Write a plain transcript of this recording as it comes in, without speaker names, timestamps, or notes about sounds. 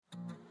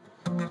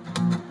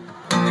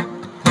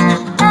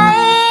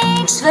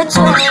for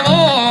tuning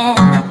in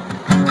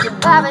to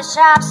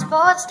Barbershop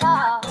Sports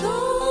Talk.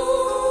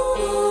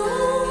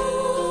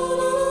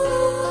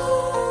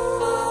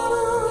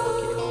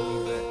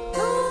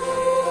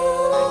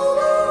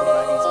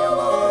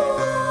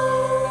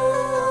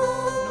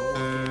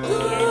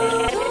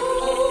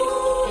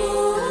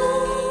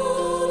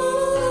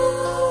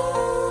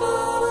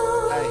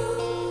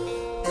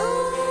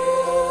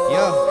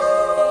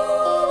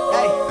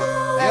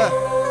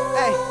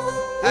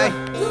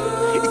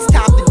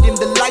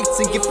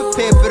 And get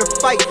prepared for the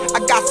fight.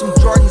 I got some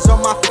Jordans on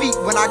my feet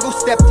when I go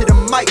step to the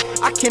mic.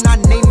 I cannot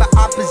name my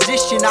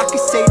opposition, I can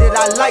say that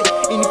I like.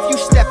 And if you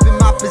step in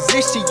my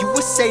position, you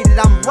would say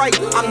that I'm right.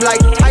 I'm like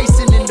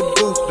Tyson in the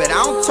booth, but I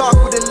don't talk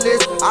with a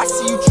list. I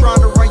see you trying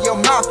to run your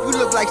mouth, you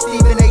look like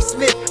Stephen A.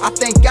 Smith. I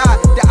thank God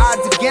the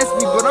odds against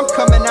me, but I'm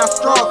coming out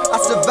strong.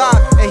 I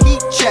survived a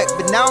heat check,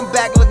 but now I'm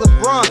back like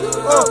LeBron.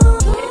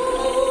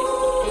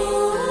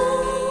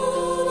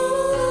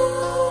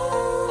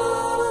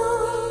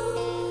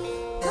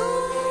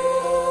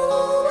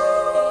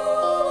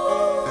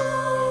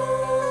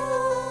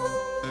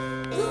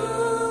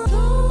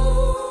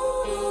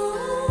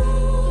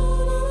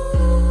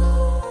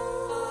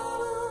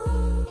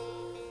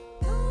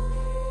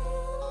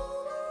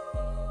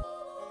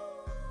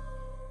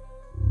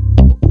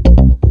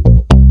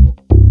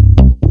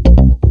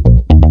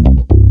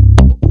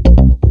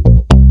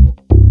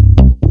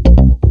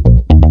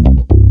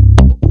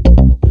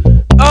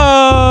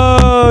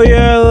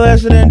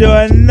 Listening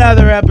to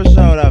another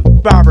episode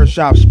of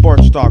Barbershop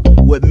Sports Talk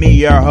with me,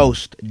 your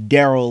host,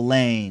 Daryl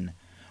Lane.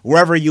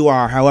 Wherever you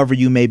are, however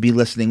you may be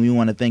listening, we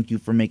want to thank you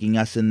for making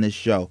us in this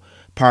show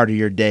part of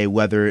your day,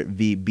 whether it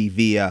be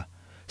via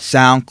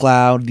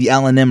SoundCloud, the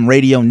L&M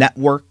Radio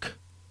Network,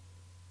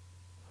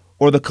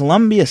 or the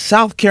Columbia,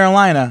 South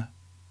Carolina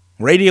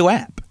radio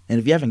app. And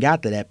if you haven't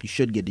got that app, you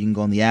should get it. You can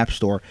go in the App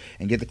Store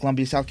and get the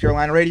Columbia, South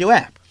Carolina radio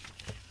app.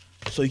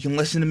 So you can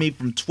listen to me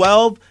from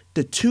 12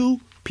 to 2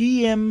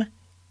 p.m.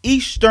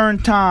 Eastern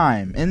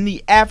Time in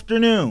the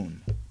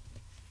afternoon.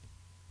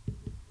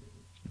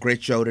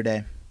 Great show today.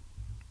 I'm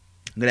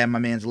going to have my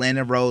man's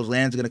Landon Rose.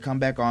 Landon's going to come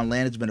back on.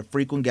 Landon's been a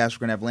frequent guest.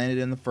 We're going to have Landon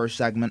in the first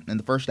segment, in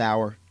the first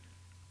hour.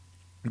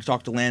 We're going to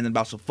talk to Landon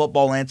about some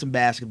football and some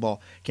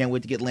basketball. Can't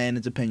wait to get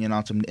Landon's opinion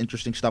on some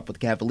interesting stuff with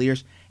the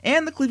Cavaliers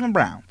and the Cleveland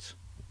Browns.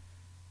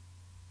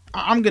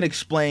 I'm going to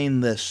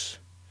explain this,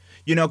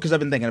 because I've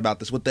been thinking about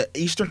this. With the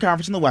Eastern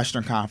Conference and the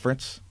Western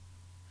Conference,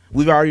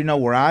 we already know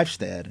where I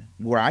stand.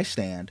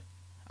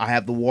 I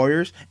have the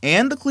Warriors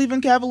and the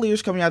Cleveland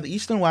Cavaliers coming out of the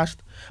East and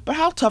West. But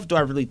how tough do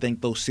I really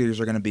think those series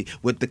are going to be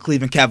with the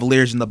Cleveland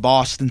Cavaliers and the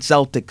Boston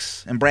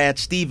Celtics and Brad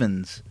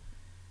Stevens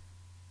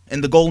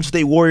and the Golden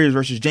State Warriors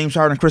versus James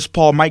Harden, Chris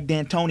Paul, Mike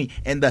D'Antoni,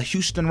 and the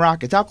Houston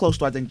Rockets? How close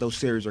do I think those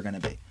series are going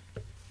to be?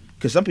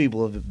 Because some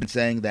people have been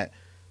saying that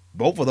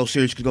both of those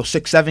series could go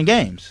 6-7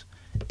 games.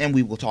 And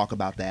we will talk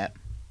about that.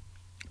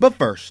 But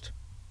first,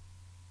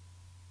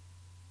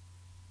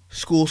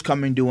 school's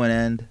coming to an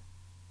end.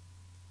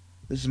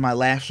 This is my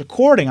last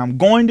recording I'm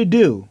going to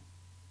do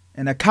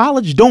in a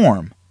college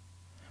dorm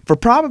for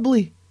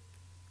probably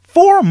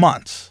 4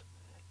 months.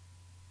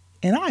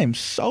 And I am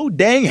so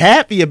dang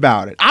happy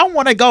about it. I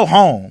want to go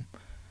home.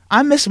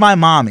 I miss my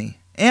mommy,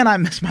 and I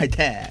miss my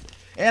dad,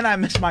 and I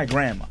miss my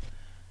grandma.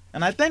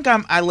 And I think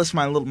I miss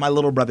my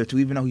little brother too,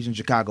 even though he's in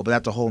Chicago, but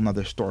that's a whole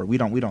nother story. We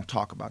don't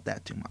talk about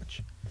that too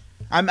much.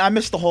 I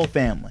miss the whole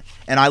family.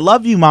 And I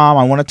love you, Mom.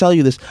 I want to tell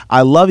you this.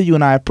 I love you,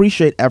 and I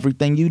appreciate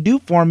everything you do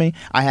for me.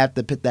 I have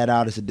to put that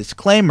out as a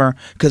disclaimer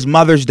because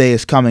Mother's Day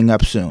is coming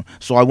up soon.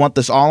 So I want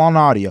this all on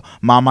audio.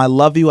 Mom, I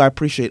love you. I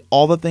appreciate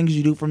all the things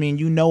you do for me, and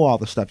you know all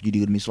the stuff you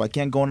do to me. So I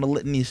can't go on a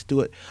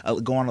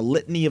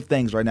litany of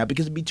things right now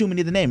because it'd be too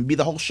many to name. It'd be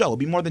the whole show. It'd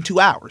be more than 2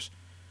 hours.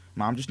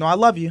 Mom, just know I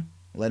love you.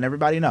 Letting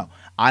everybody know.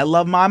 I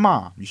love my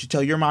mom. You should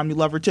tell your mom you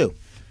love her too.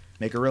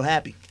 Make her real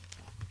happy.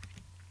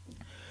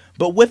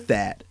 But with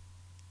that,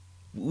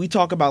 we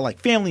talk about like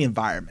family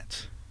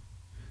environments.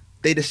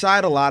 They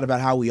decide a lot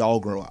about how we all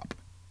grow up.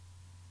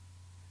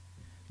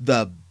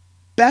 The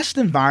best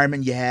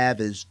environment you have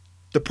is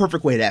the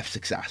perfect way to have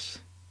success.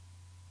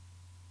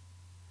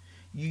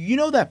 You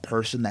know that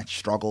person that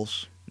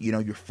struggles,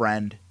 your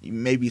friend,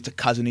 maybe it's a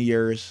cousin of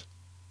yours,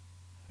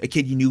 a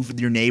kid you knew from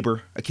your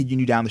neighbor, a kid you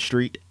knew down the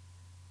street.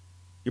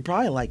 You're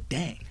probably like,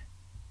 dang.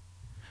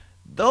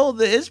 Though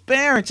his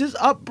parents, his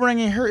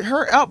upbringing,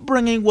 her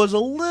upbringing was a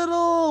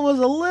little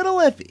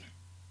iffy.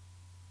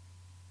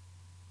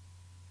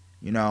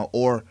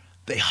 Or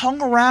they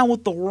hung around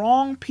with the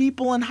wrong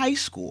people in high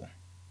school.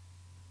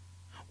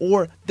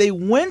 Or they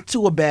went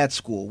to a bad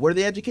school where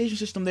the education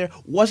system there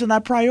wasn't a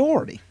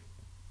priority.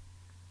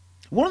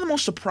 One of the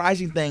most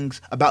surprising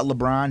things about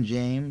LeBron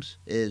James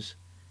is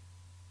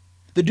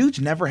the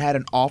dude's never had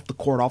an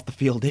off-the-court,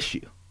 off-the-field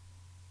issue.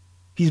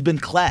 He's been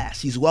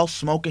class. He's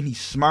well-spoken. He's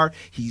smart.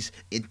 He's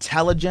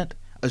intelligent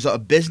as a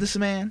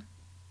businessman.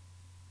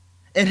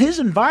 And his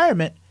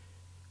environment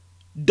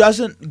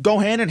doesn't go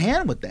hand in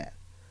hand with that.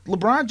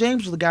 LeBron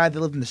James was the guy that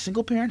lived in a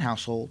single-parent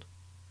household.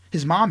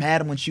 His mom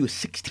had him when she was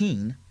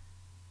 16.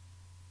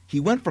 He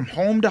went from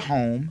home to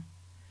home.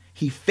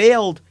 He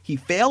failed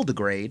to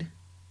grade.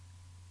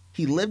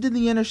 He lived in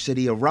the inner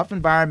city, a rough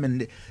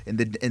environment in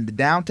the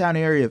downtown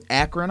area of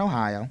Akron,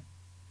 Ohio.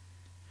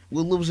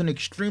 Well, it was an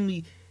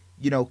extremely,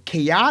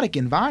 chaotic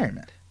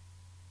environment.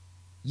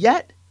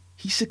 Yet,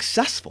 he's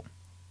successful.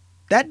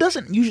 That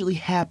doesn't usually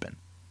happen.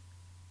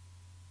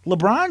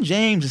 LeBron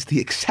James is the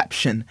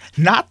exception,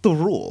 not the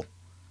rule.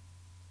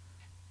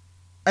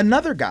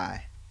 Another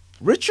guy,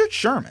 Richard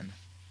Sherman,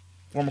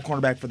 former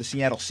cornerback for the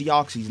Seattle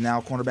Seahawks. He's now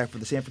a cornerback for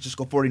the San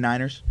Francisco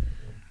 49ers.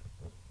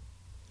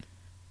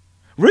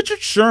 Richard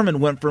Sherman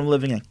went from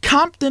living in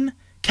Compton,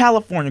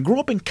 California, grew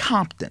up in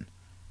Compton,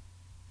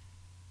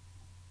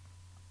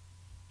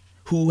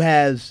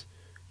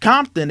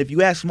 Compton, if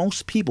you ask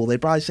most people, they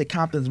probably say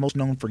Compton's most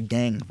known for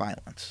gang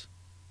violence.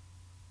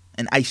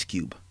 And Ice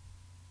Cube.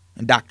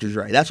 And Dr.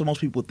 Dre. That's what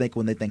most people think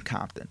when they think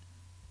Compton.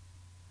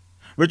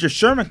 Richard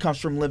Sherman comes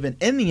from living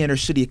in the inner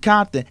city of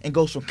Compton and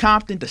goes from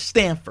Compton to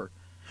Stanford,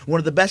 one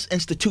of the best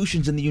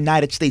institutions in the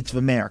United States of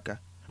America.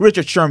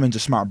 Richard Sherman's a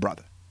smart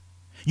brother.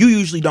 You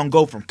usually don't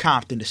go from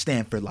Compton to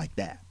Stanford like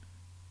that.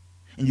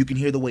 And you can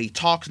hear the way he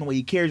talks and the way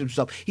he carries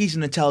himself. He's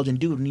an intelligent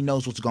dude and he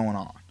knows what's going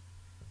on.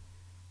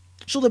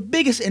 So the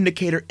biggest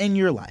indicator in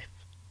your life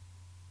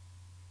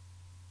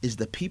is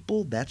the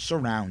people that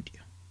surround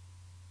you.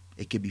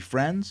 It could be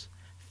friends,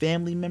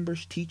 family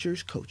members,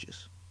 teachers,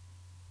 coaches.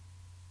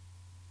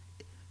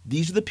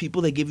 These are the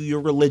people that give you your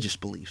religious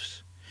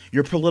beliefs,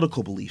 your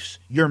political beliefs,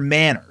 your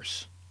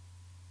manners,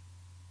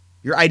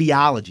 your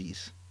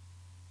ideologies.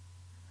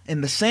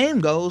 And the same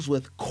goes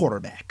with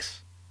quarterbacks.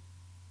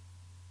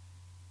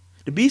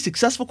 To be a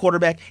successful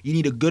quarterback, you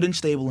need a good and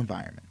stable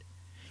environment.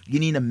 You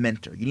need a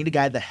mentor. You need a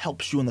guy that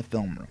helps you in the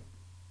film room.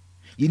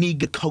 You need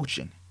good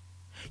coaching.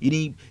 You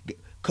need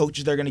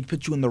coaches that are going to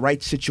put you in the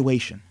right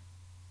situation.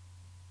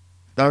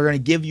 That are going to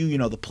give you,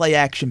 the play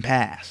action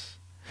pass.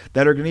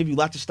 That are going to give you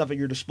lots of stuff at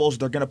your disposal.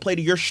 They're going to play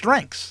to your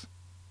strengths.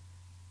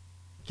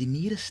 You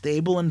need a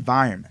stable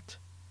environment.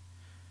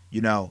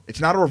 It's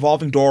not a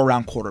revolving door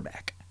around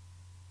quarterback.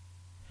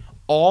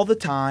 All the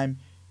time,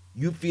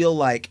 you feel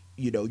like,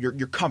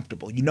 you're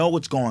comfortable. You know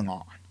what's going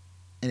on.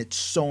 And it's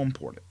so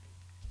important.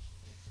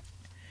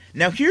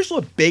 Now, here's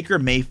what Baker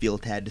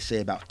Mayfield had to say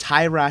about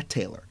Tyrod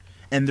Taylor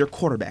and their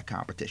quarterback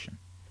competition.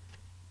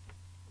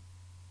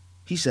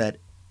 He said,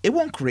 "It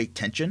won't create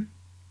tension.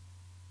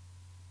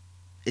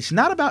 It's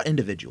not about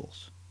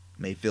individuals,"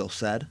 Mayfield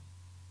said.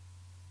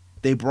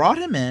 "They brought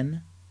him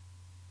in,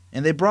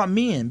 and they brought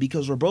me in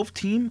because we're both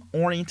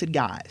team-oriented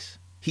guys.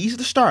 He's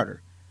the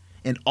starter,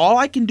 and all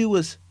I can do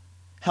is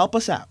help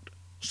us out.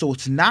 So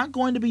it's not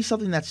going to be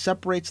something that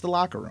separates the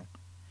locker room.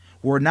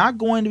 We're not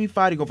going to be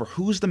fighting over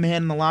who's the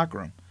man in the locker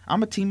room.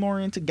 I'm a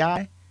team-oriented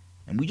guy,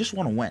 and we just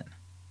want to win."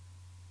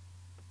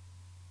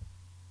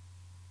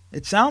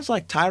 It sounds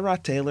like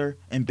Tyrod Taylor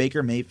and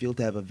Baker Mayfield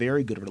have a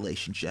very good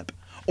relationship.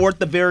 Or at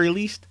the very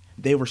least,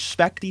 they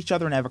respect each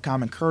other and have a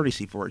common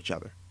courtesy for each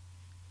other.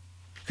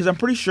 Because I'm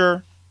pretty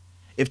sure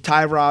if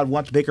Tyrod,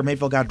 once Baker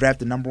Mayfield got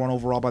drafted number 1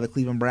 overall by the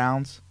Cleveland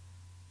Browns,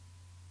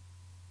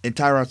 and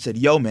Tyrod said,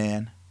 "Yo,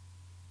 man,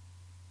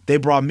 they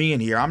brought me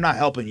in here. I'm not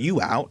helping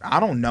you out. I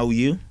don't know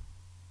you."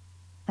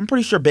 I'm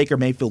pretty sure Baker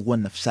Mayfield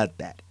wouldn't have said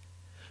that.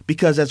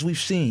 Because as we've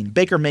seen,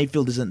 Baker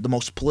Mayfield isn't the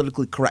most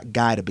politically correct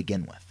guy to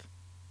begin with.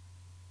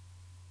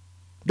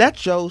 That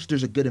shows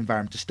there's a good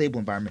environment, a stable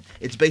environment.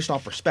 It's based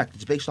off respect.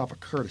 It's based off of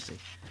courtesy.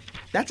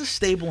 That's a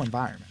stable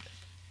environment.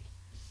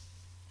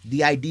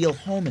 The ideal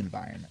home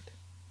environment.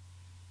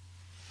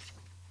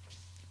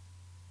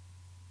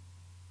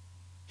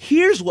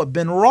 Here's what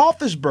Ben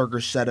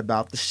Roethlisberger said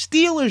about the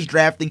Steelers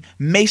drafting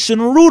Mason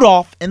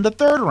Rudolph in the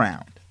 3rd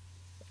round.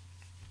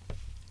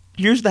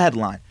 Here's the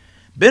headline.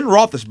 Ben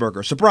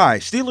Roethlisberger,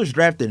 surprise, Steelers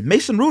drafted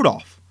Mason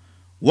Rudolph.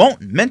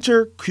 Won't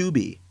mentor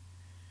QB.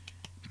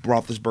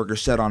 Roethlisberger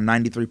said on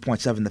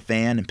 93.7 The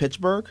Fan in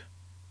Pittsburgh.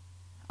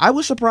 "I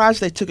was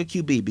surprised they took a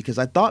QB because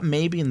I thought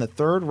maybe in the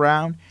 3rd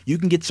round you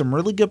can get some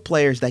really good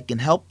players that can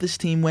help this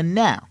team win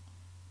now.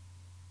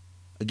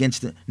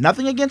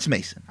 Nothing against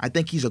Mason. I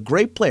think he's a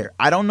great player.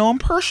 I don't know him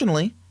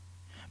personally,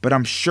 but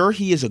I'm sure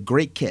he is a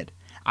great kid.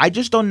 I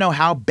just don't know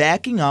how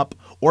backing up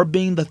or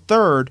being the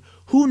 3rd,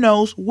 who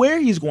knows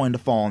where he's going to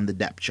fall in the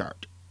depth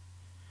chart.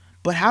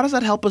 But how does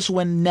that help us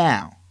win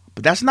now?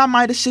 But that's not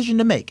my decision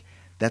to make.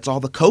 That's all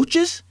the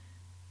coaches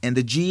and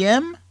the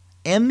GM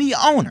and the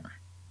owner.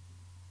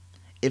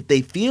 If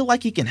they feel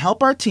like he can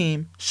help our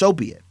team, so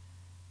be it.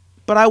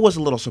 But I was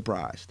a little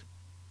surprised."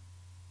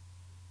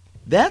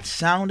 That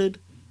sounded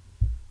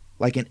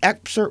like an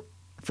excerpt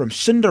from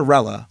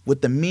Cinderella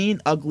with the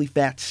mean, ugly,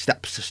 fat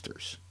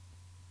stepsisters.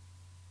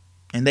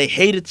 And they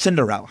hated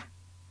Cinderella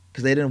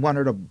because they didn't want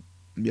her to,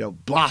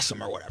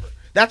 blossom or whatever.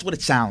 That's what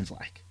it sounds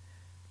like.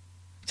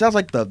 It sounds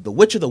like the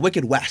Witch of the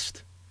Wicked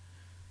West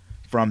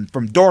from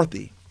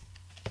Dorothy.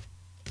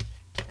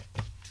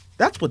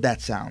 That's what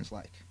that sounds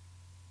like.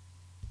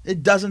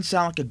 It doesn't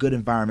sound like a good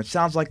environment. It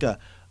sounds like a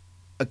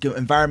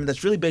environment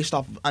that's really based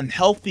off of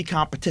unhealthy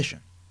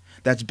competition.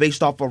 That's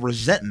based off of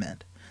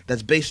resentment.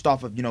 That's based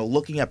off of,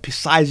 looking at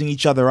sizing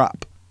each other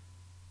up.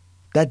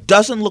 That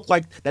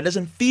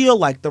doesn't feel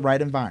like the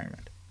right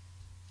environment.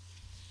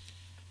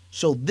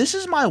 So this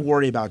is my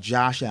worry about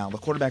Josh Allen, the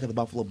quarterback of the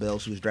Buffalo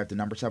Bills, who was drafted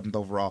number 7th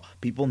overall.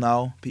 People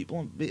know.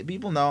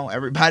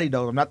 Everybody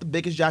knows. I'm not the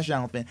biggest Josh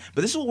Allen fan,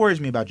 but this is what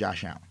worries me about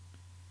Josh Allen.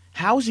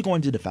 How is he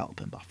going to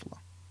develop in Buffalo?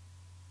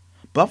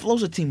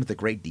 Buffalo's a team with a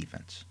great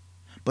defense,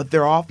 but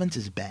their offense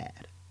is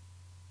bad.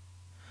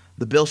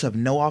 The Bills have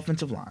no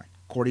offensive line.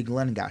 Cordy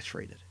Glenn got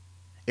traded.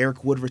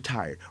 Eric Wood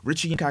retired.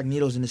 Richie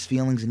Incognito's in his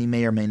feelings, and he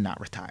may or may not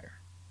retire.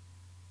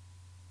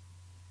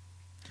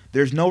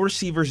 There's no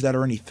receivers that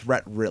are any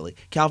threat, really.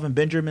 Calvin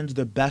Benjamin's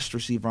the best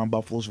receiver on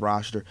Buffalo's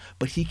roster,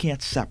 but he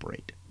can't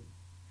separate.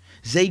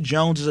 Zay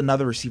Jones is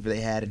another receiver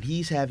they had, and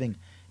he's having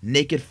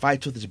naked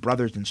fights with his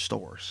brothers in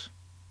stores.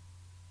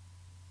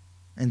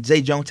 And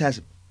Zay Jones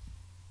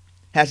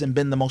hasn't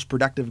been the most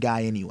productive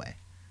guy anyway.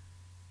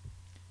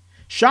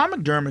 Sean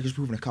McDermott has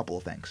proven a couple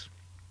of things.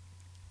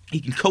 He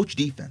can coach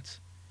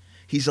defense.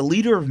 He's a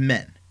leader of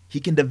men.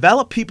 He can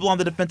develop people on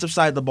the defensive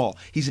side of the ball.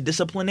 He's a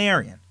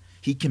disciplinarian.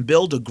 He can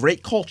build a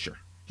great culture.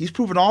 He's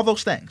proven all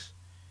those things.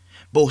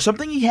 But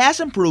something he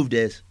hasn't proved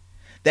is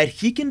that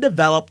he can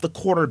develop the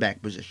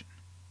quarterback position.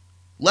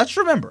 Let's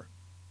remember,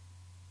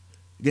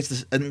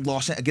 against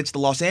the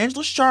Los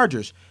Angeles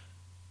Chargers,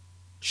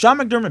 Sean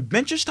McDermott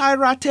benches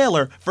Tyrod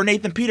Taylor for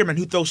Nathan Peterman,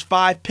 who throws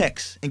 5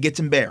 picks and gets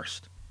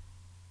embarrassed.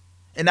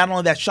 And not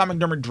only that, Sean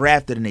McDermott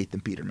drafted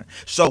Nathan Peterman.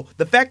 So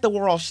the fact that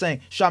we're all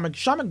saying Sean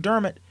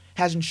McDermott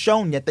hasn't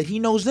shown yet that he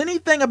knows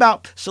anything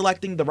about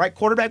selecting the right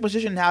quarterback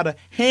position and how to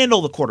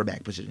handle the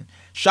quarterback position.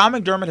 Sean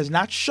McDermott has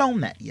not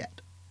shown that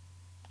yet.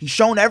 He's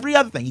shown every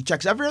other thing. He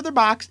checks every other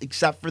box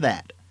except for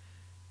that.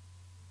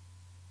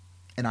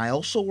 And I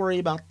also worry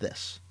about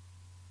this.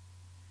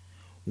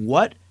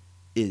 What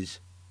is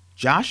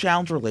Josh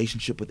Allen's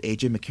relationship with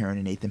A.J. McCarron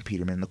and Nathan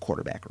Peterman in the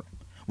quarterback room?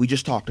 We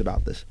just talked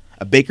about this.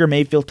 A Baker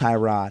Mayfield,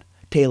 Tyrod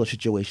Taylor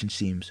situation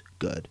seems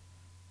good.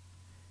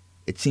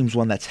 It seems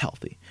one that's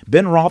healthy.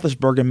 Ben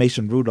Roethlisberger and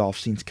Mason Rudolph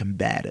seems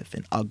combative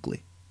and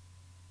ugly.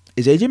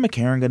 Is A.J.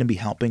 McCarron going to be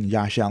helping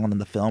Josh Allen in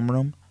the film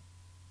room?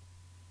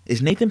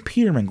 Is Nathan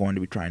Peterman going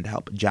to be trying to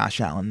help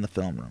Josh Allen in the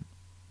film room?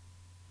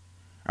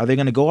 Are they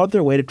going to go out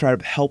their way to try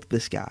to help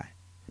this guy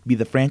be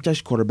the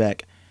franchise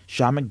quarterback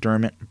Sean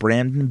McDermott,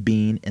 Brandon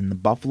Beane, and the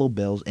Buffalo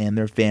Bills and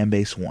their fan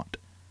base want?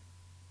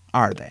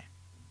 Are they?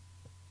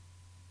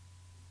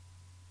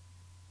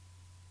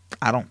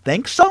 I don't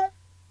think so,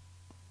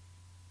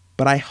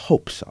 but I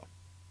hope so.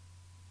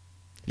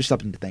 Just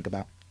something to think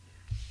about.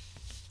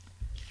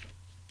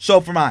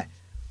 So for my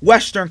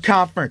Western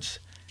Conference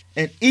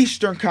and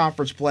Eastern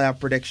Conference playoff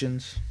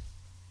predictions,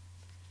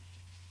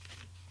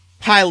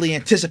 highly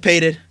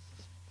anticipated.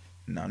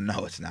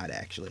 No, it's not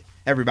actually.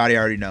 Everybody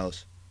already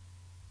knows.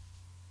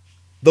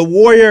 The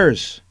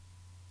Warriors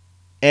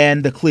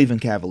and the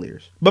Cleveland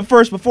Cavaliers. But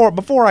first,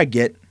 before I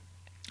get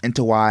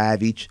into why I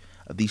have each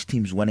of these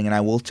teams winning, and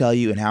I will tell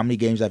you in how many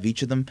games I have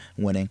each of them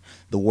winning.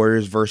 The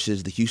Warriors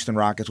versus the Houston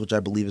Rockets, which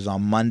I believe is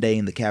on Monday,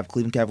 and the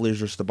Cleveland Cavaliers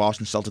versus the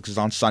Boston Celtics is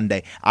on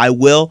Sunday. I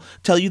will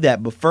tell you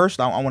that, but first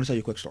I want to tell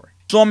you a quick story.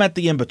 So I'm at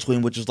the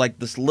In-Between, which is like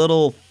this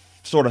little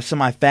sort of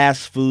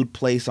semi-fast food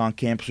place on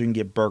campus where you can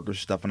get burgers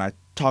and stuff, and I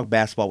talk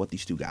basketball with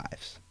these two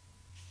guys.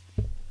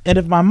 And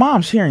if my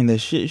mom's hearing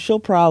this, she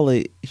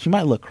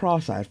might look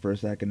cross-eyed for a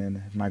second,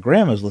 and if my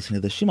grandma's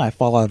listening to this, she might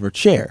fall out of her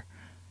chair.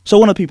 So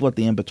one of the people at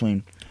the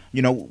In-Between,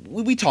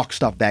 we talk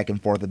stuff back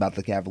and forth about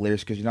the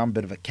Cavaliers because, I'm a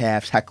bit of a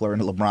Cavs heckler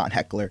and a LeBron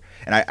heckler,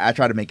 and I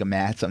try to make them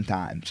mad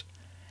sometimes.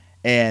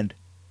 And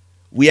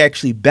we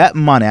actually bet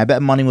money. I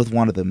bet money with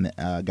one of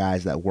the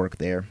guys that work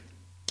there.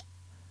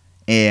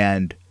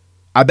 And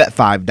I bet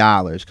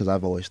 $5 because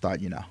I've always thought,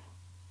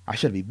 I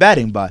should be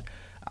betting, but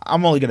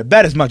I'm only going to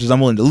bet as much as I'm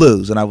willing to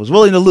lose. And I was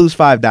willing to lose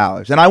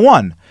 $5. And I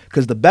won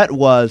because the bet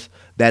was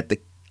that the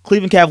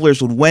Cleveland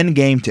Cavaliers would win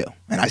Game 2.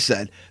 And I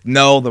said,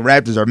 no, the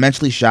Raptors are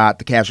mentally shot.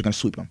 The Cavs are going to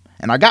sweep them.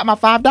 And I got my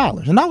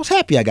 $5. And I was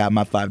happy I got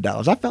my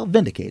 $5. I felt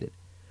vindicated.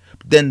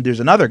 But then there's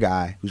another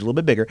guy who's a little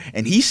bit bigger.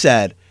 And he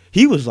said,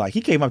 he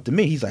came up to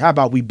me. He's like, how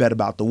about we bet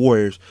about the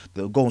Warriors,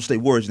 the Golden State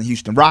Warriors and the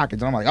Houston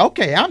Rockets? And I'm like,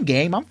 okay, I'm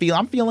game. I'm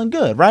feeling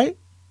good, right?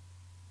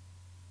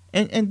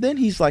 And then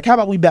he's like, how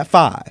about we bet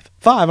 $5?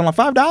 I'm like,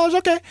 $5?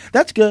 Okay,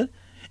 that's good.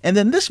 And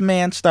then this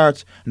man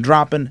starts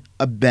dropping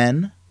a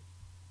Ben,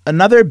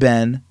 another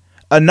Ben,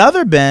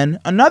 another Ben,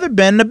 another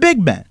Ben, and a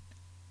big Ben.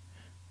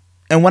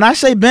 And when I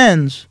say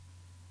Ben's,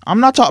 I'm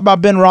not talking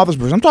about Ben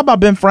Roethlisberger. I'm talking about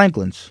Ben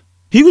Franklin's.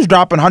 He was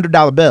dropping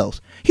 $100 bills.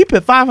 He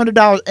put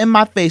 $500 in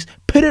my face,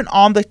 put it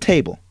on the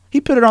table.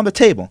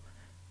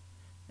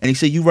 And he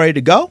said, you ready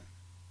to go?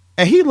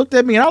 And he looked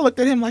at me, and I looked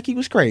at him like he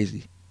was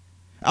crazy.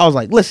 I was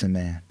like, listen,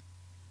 man,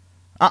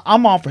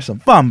 I'm on for some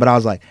fun, but I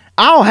was like,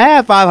 I don't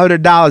have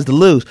 $500 to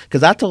lose,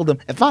 because I told him,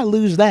 if I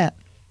lose that,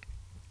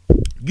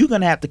 you're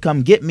going to have to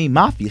come get me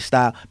mafia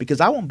style,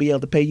 because I won't be able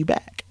to pay you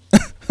back.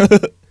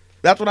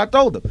 That's what I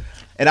told him.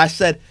 And I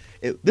said,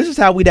 this is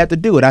how we'd have to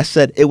do it. I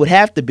said, it would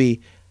have to be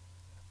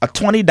I'd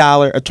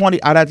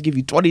have to give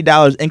you $20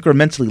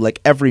 incrementally,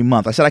 like every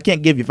month. I said, I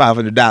can't give you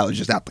 $500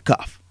 just out the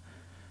cuff.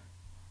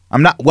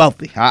 I'm not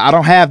wealthy. I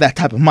don't have that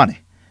type of money.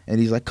 And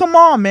he's like, come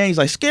on, man. He's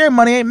like, scared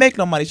money ain't make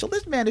no money. So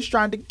this man is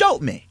trying to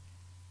goat me.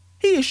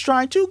 He is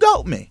trying to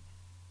goat me.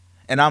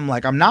 And I'm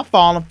like, I'm not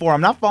falling for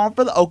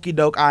the okie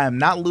doke. I am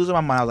not losing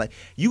my money. I was like,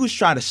 you was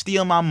trying to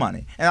steal my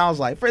money. And I was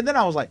like,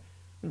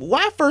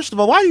 why, first of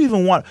all, why do you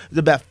even want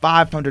to bet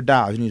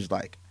 $500? And he was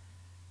like,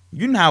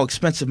 you know how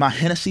expensive my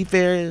Hennessy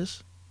fare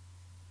is?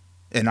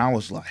 And I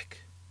was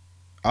like,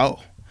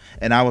 oh.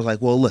 And I was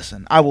like, well,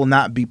 listen, I will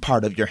not be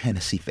part of your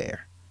Hennessy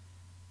fare.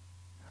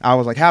 I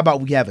was like, how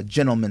about we have a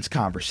gentleman's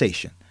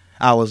conversation?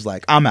 I was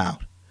like, I'm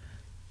out.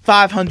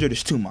 $500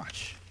 is too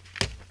much.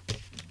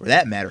 For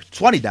that matter,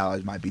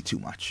 $20 might be too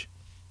much.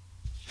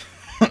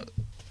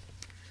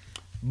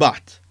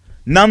 But,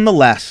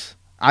 nonetheless,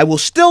 I will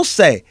still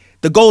say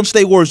the Golden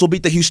State Warriors will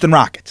beat the Houston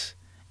Rockets.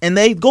 And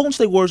Golden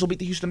State Warriors will beat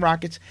the Houston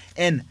Rockets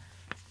in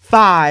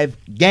 5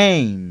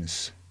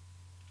 games.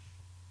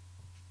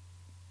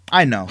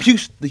 I know,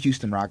 the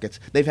Houston Rockets,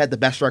 they've had the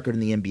best record in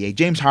the NBA.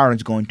 James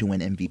Harden's going to win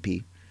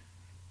MVP.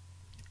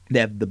 They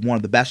have one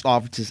of the best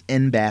offenses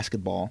in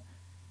basketball.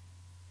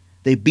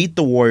 They beat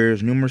the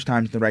Warriors numerous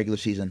times in the regular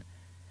season.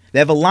 They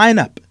have a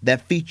lineup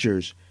that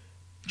features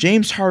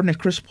James Harden and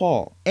Chris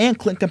Paul and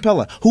Clint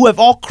Capella, who have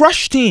all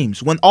crushed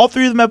teams when all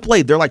 3 of them have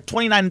played. They're like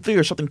 29-3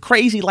 or something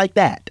crazy like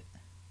that.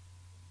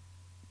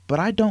 But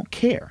I don't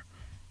care.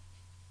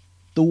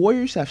 The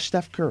Warriors have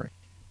Steph Curry,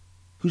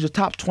 who's a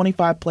top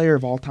 25 player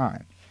of all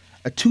time,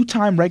 a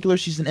 2-time regular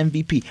season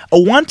MVP, a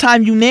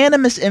 1-time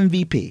unanimous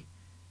MVP,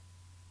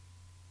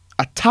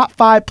 a top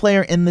 5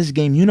 player in this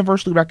game,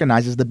 universally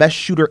recognized as the best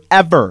shooter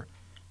ever,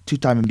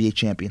 2-time NBA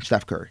champion,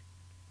 Steph Curry.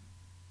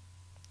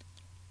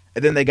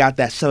 And then they got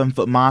that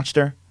 7-foot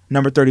monster,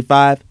 number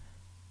 35,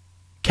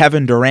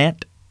 Kevin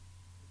Durant.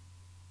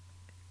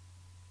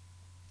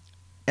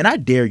 And I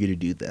dare you to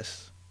do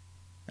this.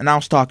 And I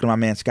was talking to my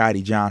man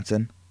Scotty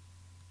Johnson,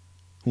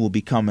 who will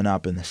be coming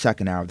up in the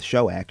second hour of the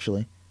show,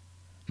 actually.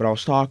 But I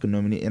was talking to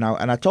him,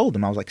 and I told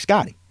him, I was like,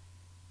 Scotty,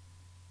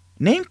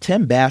 name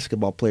 10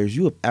 basketball players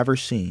you have ever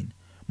seen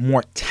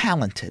more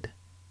talented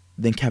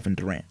than Kevin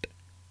Durant.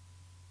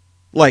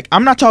 Like,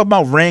 I'm not talking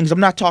about rings. I'm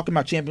not talking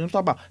about champions. I'm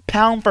talking about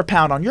pound for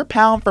pound on your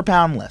pound for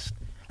pound list.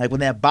 Like when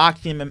they have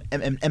boxing and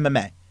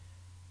MMA.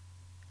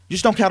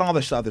 Just don't count all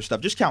this other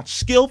stuff. Just count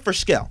skill for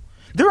skill.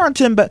 There aren't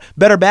 10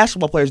 better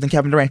basketball players than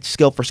Kevin Durant,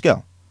 skill for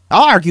skill.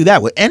 I'll argue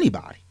that with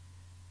anybody.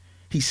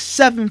 He's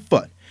 7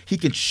 foot. He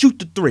can shoot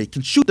the 3,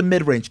 can shoot the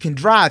mid-range, can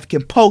drive,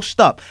 can post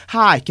up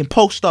high, can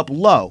post up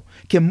low,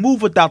 can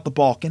move without the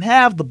ball, can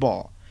have the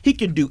ball. He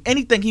can do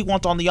anything he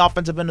wants on the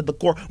offensive end of the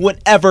court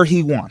whenever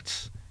he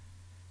wants.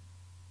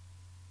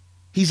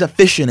 He's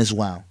efficient as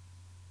well.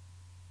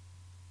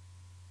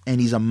 And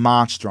he's a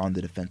monster on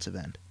the defensive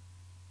end.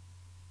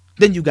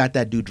 Then you got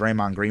that dude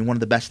Draymond Green, one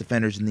of the best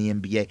defenders in the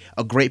NBA,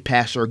 a great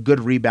passer, a good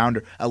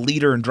rebounder, a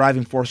leader and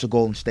driving force of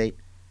Golden State.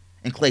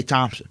 And Klay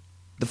Thompson,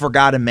 the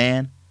forgotten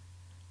man,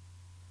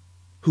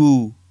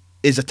 who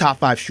is a top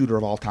 5 shooter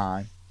of all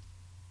time,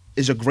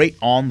 is a great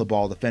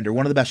on-the-ball defender,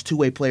 one of the best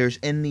two-way players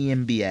in the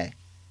NBA.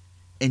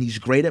 And he's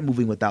great at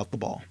moving without the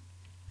ball.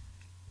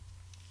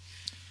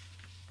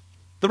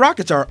 The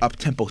Rockets are an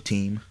up-tempo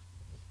team,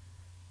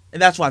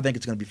 and that's why I think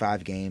it's going to be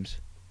 5 games.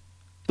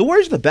 The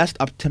Warriors are the best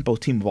up-tempo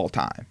team of all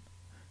time.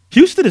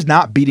 Houston is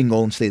not beating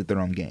Golden State at their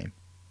own game.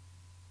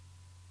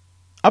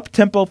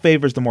 Up-tempo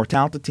favors the more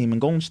talented team, and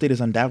Golden State is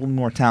undoubtedly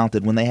more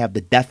talented when they have the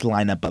death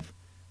lineup of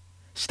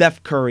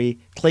Steph Curry,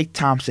 Klay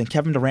Thompson,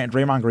 Kevin Durant,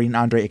 Draymond Green, and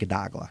Andre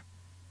Iguodala.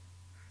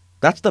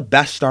 That's the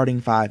best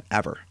starting 5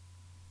 ever.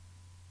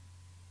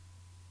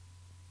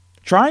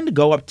 Trying to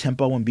go up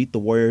tempo and beat the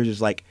Warriors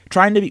is like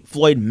trying to beat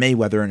Floyd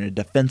Mayweather in a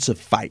defensive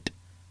fight.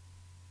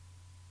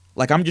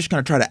 Like, I'm just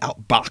going to try to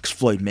outbox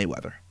Floyd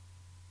Mayweather.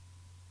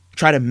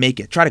 Try to make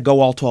it. Try to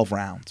go all 12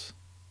 rounds.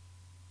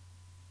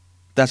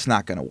 That's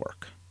not going to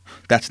work.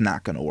 That's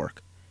not going to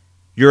work.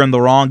 You're in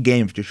the wrong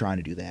game if you're trying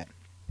to do that.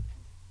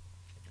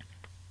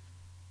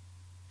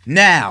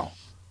 Now,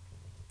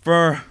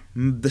 for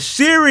the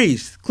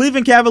series,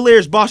 Cleveland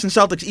Cavaliers, Boston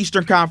Celtics,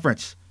 Eastern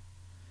Conference.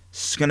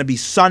 It's going to be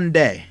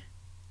Sunday.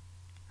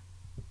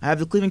 I have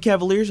the Cleveland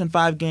Cavaliers in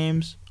 5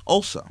 games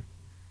also.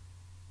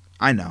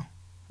 I know.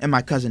 And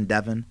my cousin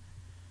Devin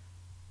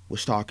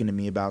was talking to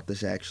me about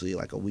this actually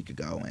like a week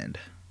ago, and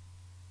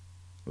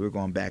we were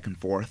going back and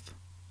forth.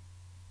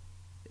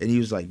 And he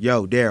was like,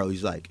 yo, Daryl,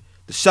 he's like,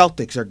 the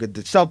Celtics are good.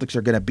 The Celtics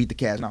are going to beat the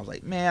Cavs. And I was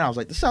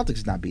like, the Celtics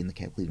is not beating the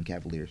Cleveland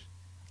Cavaliers.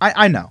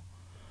 I know.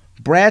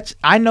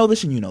 I know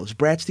this and you know this.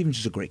 Brad Stevens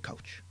is a great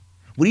coach.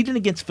 What he did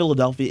against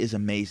Philadelphia is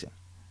amazing.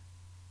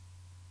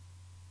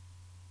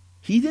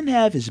 He didn't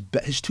have his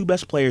 2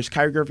 best players,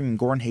 Kyrie Irving and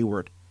Gordon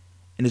Hayward,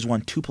 and has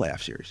won 2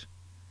 playoff series.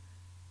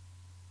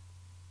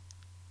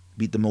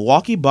 Beat the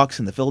Milwaukee Bucks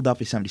and the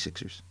Philadelphia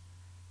 76ers.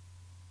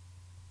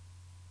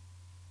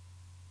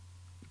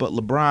 But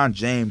LeBron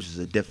James is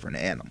a different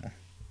animal.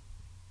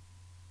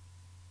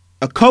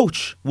 A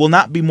coach will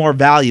not be more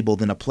valuable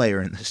than a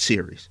player in this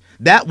series.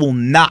 That will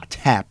not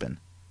happen.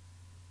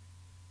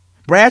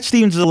 Brad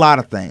Stevens is a lot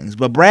of things,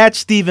 but Brad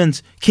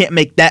Stevens can't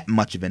make that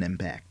much of an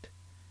impact.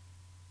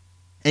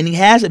 And he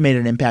hasn't made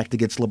an impact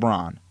against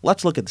LeBron.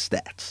 Let's look at the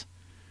stats.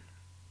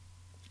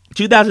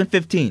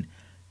 2015,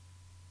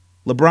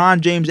 LeBron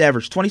James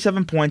averaged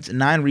 27 points and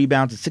 9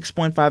 rebounds and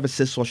 6.5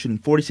 assists while shooting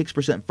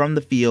 46% from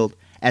the field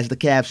as the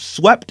Cavs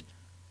swept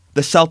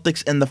the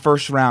Celtics in the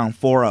first round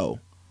 4-0.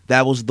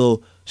 That was the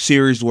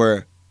series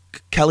where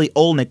Kelly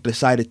Olynyk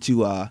decided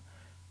to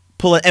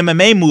pull an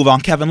MMA move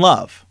on Kevin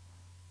Love.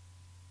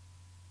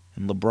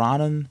 And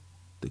LeBron and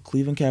the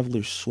Cleveland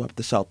Cavaliers swept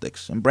the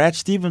Celtics. And Brad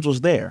Stevens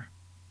was there.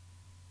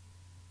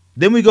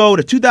 Then we go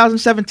to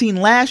 2017,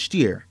 last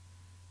year.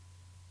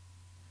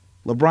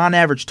 LeBron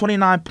averaged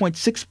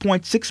 29.6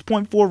 points,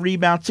 6.4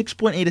 rebounds,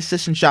 6.8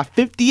 assists, and shot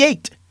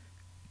 58%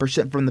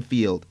 from the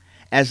field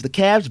as the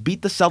Cavs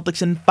beat the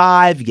Celtics in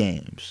 5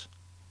 games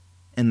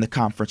in the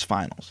conference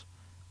finals.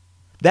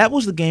 That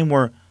was the game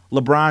where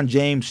LeBron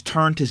James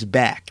turned his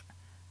back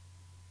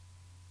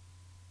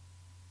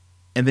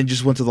and then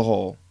just went to the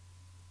hole.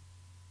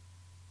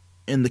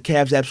 And the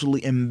Cavs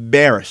absolutely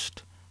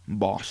embarrassed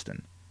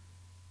Boston.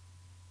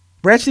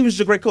 Brad Stevens is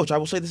a great coach. I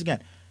will say this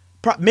again.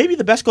 Maybe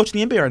the best coach in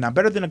the NBA right now.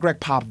 Better than a Greg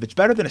Popovich.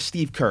 Better than a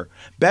Steve Kerr.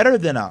 Better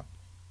than a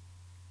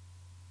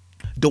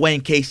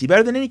Dwayne Casey.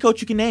 Better than any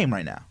coach you can name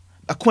right now.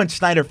 A Quinn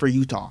Snyder for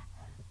Utah.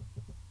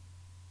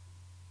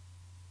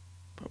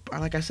 But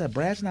like I said,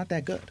 Brad's not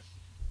that good.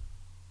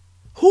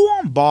 Who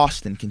on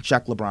Boston can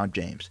check LeBron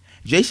James?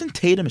 Jason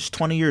Tatum is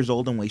 20 years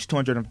old and weighs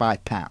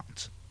 205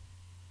 pounds.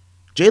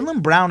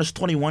 Jaylen Brown is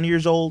 21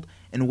 years old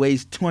and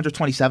weighs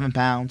 227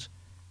 pounds.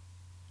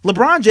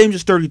 LeBron James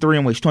is 33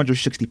 and weighs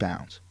 260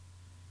 pounds.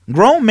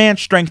 Grown man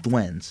strength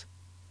wins.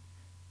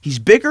 He's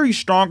bigger, he's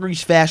stronger,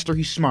 he's faster,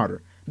 he's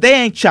smarter. They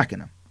ain't checking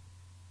him.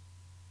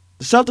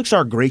 The Celtics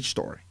are a great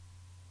story.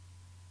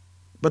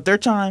 But their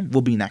time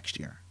will be next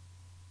year.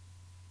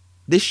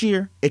 This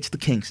year, it's the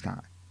Kings'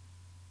 time.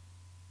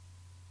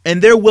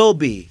 And there will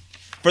be,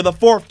 for the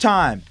 4th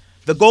time,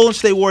 the Golden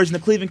State Warriors and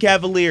the Cleveland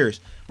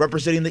Cavaliers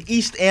representing the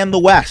East and the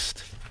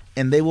West.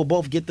 And they will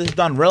both get this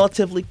done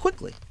relatively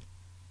quickly.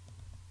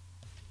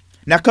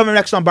 Now, coming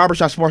next on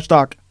Barbershop Sports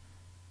Talk,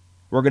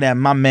 we're going to have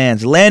my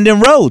man's Landon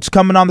Rhodes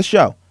coming on the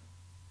show.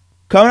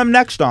 Coming up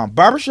next on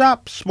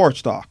Barbershop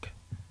Sports Talk.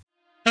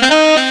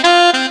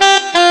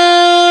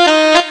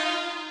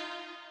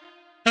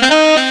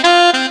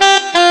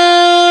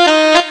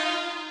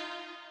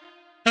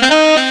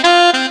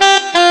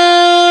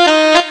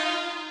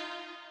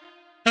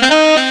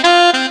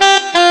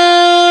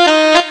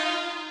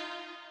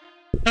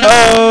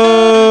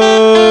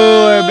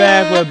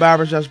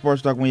 Barbershop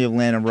Sports Talk when you have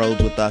Landon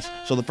Rhodes with us.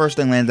 So the first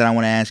thing, Landon, I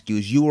want to ask you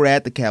is you were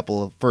at the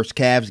couple of first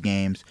Cavs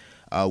games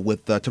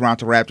with the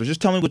Toronto Raptors.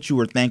 Just tell me what you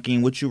were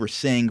thinking, what you were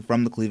seeing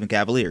from the Cleveland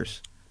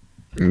Cavaliers.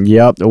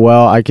 Yep.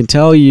 Well, I can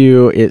tell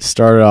you it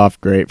started off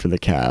great for the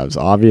Cavs.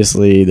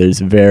 Obviously, there's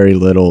very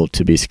little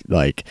to be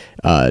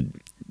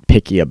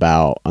picky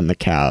about on the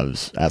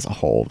Cavs as a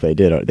whole.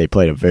 They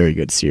played a very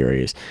good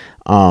series.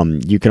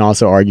 You can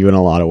also argue in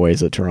a lot of ways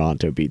that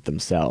Toronto beat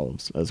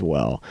themselves as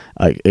well,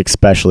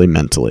 especially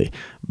mentally.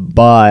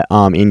 But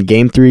in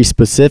Game 3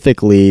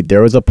 specifically,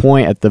 there was a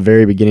point at the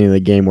very beginning of the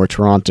game where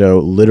Toronto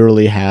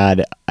literally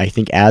had, I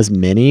think, as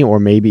many or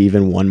maybe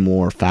even one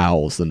more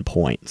fouls than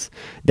points.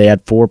 They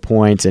had 4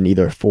 points and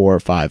either 4 or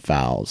 5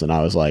 fouls. And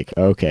I was like,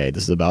 okay,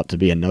 this is about to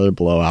be another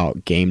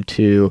blowout. Game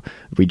 2,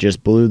 we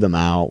just blew them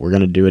out. We're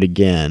going to do it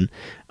again.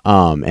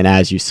 And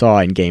as you saw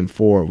in Game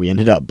 4, we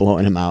ended up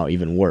blowing them out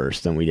even worse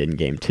than we did in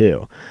Game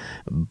 2.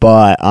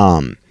 But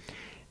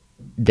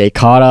they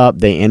caught up.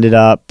 They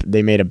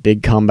made a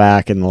big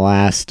comeback in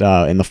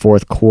the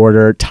fourth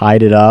quarter,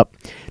 tied it up.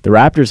 The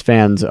Raptors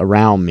fans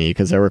around me,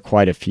 because there were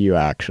quite a few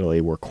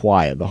actually, were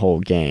quiet the whole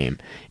game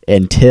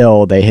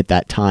until they hit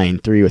that tying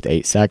 3 with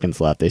 8 seconds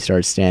left. They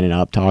started standing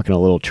up, talking a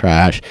little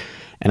trash.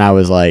 And I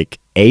was like,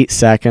 8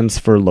 seconds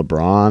for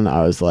LeBron.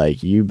 I was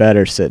like, you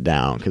better sit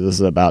down because this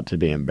is about to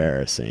be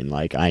embarrassing.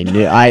 Like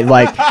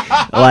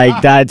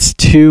like that's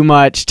too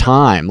much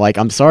time. Like,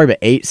 I'm sorry, but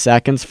 8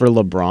 seconds for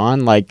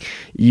LeBron.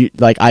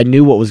 I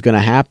knew what was going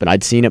to happen.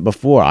 I'd seen it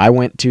before. I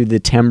went to the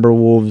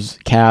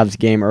Timberwolves Cavs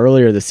game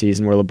earlier this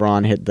season where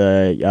LeBron hit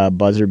the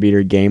buzzer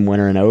beater game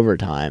winner in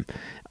overtime.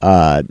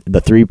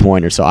 The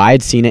 3-pointer. So I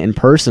had seen it in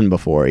person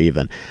before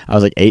even. I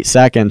was like, 8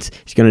 seconds,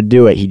 he's going to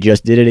do it. He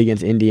just did it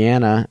against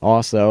Indiana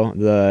also,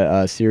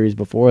 the series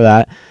before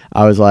that.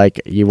 I was like,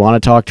 you want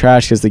to talk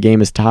trash because the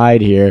game is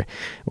tied here?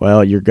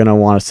 Well, you're going to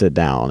want to sit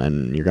down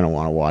and you're going to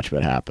want to watch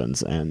what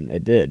happens. And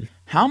it did.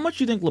 How much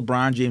do you think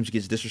LeBron James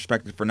gets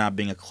disrespected for not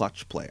being a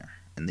clutch player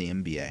in the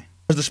NBA?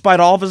 Because despite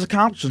all of his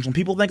accomplishments, when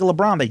people think of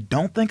LeBron, they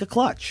don't think of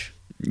clutch.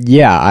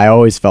 Yeah, I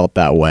always felt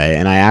that way,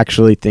 and I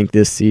actually think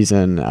this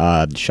season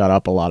shut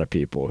up a lot of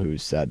people who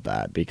said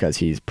that because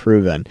he's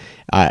proven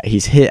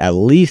he's hit at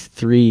least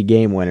 3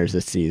 game winners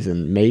this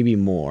season, maybe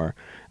more.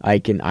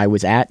 I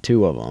was at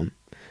 2 of them,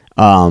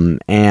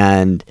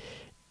 and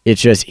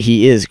it's just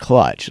he is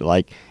clutch.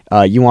 Like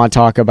you want to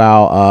talk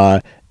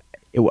about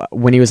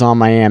when he was on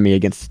Miami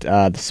against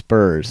the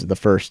Spurs the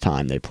first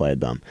time they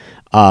played them.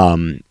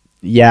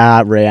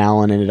 yeah, Ray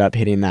Allen ended up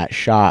hitting that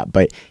shot,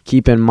 but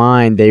keep in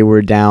mind they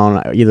were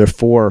down either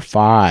 4 or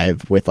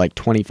 5 with like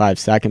 25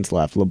 seconds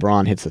left.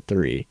 LeBron hits a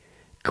 3.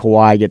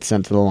 Kawhi gets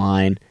sent to the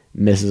line,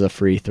 misses a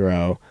free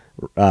throw.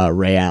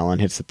 Ray Allen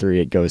hits the 3.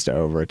 It goes to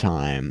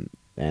overtime,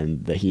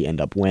 and the Heat end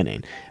up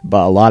winning.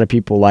 But a lot of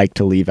people like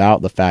to leave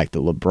out the fact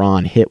that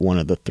LeBron hit one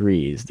of the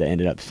 3s that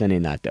ended up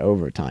sending that to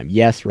overtime.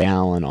 Yes, Ray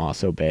Allen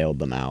also bailed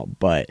them out,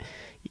 but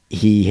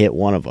he hit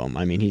one of them.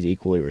 I mean, he's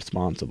equally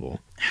responsible.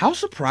 How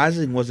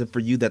surprising was it for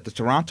you that the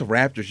Toronto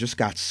Raptors just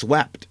got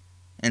swept,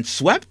 and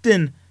swept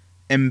in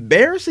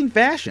embarrassing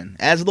fashion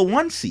as the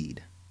 1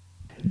 seed?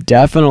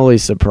 Definitely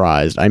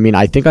surprised. I mean,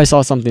 I think I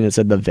saw something that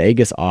said the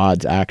Vegas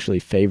odds actually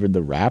favored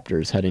the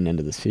Raptors heading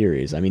into the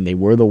series. I mean, they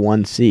were the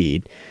 1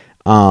 seed,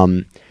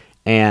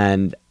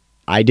 and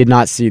I did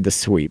not see the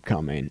sweep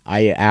coming.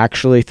 I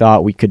actually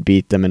thought we could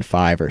beat them in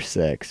 5 or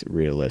 6,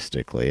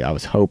 realistically. I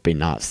was hoping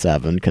not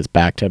 7, because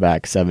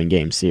back-to-back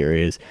 7-game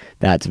series,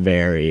 that's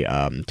very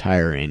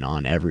tiring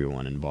on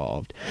everyone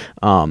involved.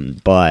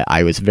 But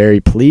I was very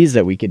pleased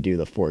that we could do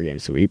the 4-game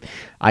sweep.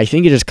 I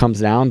think it just comes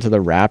down to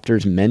the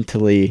Raptors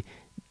mentally.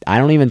 I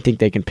don't even think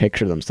they can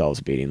picture themselves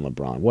beating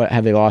LeBron. What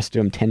have they lost to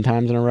him 10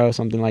 times in a row,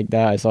 something like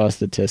that? I saw a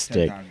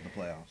statistic. 10 times in the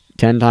playoffs.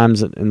 10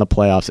 times in the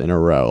playoffs in a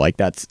row. Like,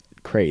 that's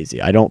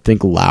crazy. I don't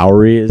think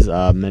Lowry is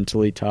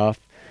mentally tough.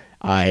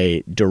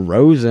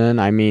 DeRozan,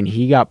 I mean,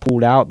 he got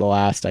pulled out the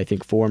last, I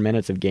think, 4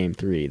 minutes of Game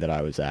 3 that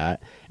I was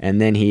at.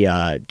 And then he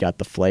got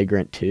the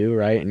flagrant 2,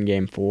 right, in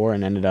Game 4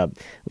 and ended up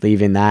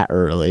leaving that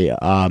early.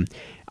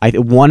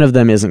 One of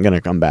them isn't going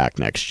to come back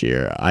next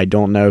year. I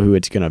don't know who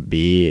it's going to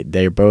be.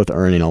 They're both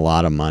earning a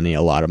lot of money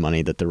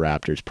that the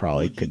Raptors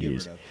probably could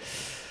use.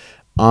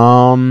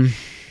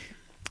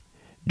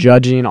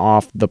 Judging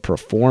off the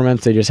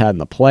performance they just had in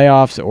the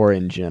playoffs or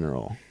in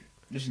general?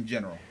 Just in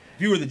general.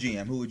 If you were the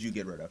GM, who would you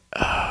get rid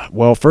of?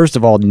 Well, first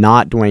of all,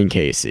 not Dwayne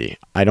Casey.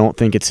 I don't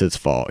think it's his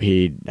fault.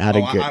 He had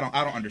a good...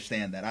 I don't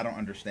understand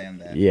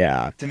that.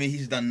 Yeah. To me,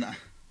 he's done...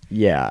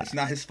 Yeah. It's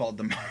not his fault.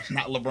 It's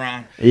not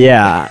LeBron.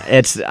 Yeah.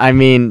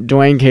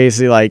 Dwayne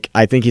Casey,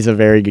 I think he's a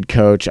very good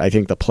coach. I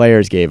think the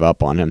players gave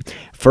up on him.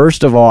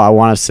 First of all, I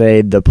want to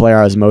say the player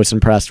I was most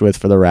impressed with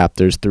for the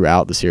Raptors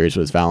throughout the series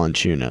was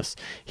Valanciunas.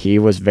 He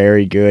was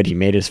very good. He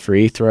made his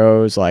free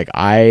throws.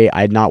 I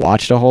had not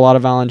watched a whole lot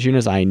of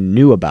Valanciunas. I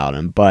knew about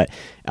him, but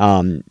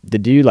the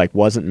dude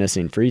wasn't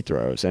missing free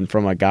throws. And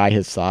from a guy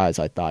his size,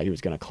 I thought he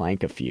was going to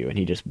clank a few, and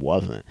he just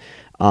wasn't.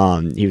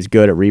 He was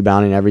good at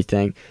rebounding and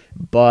everything,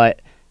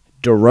 but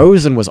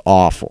DeRozan was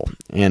awful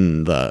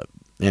in the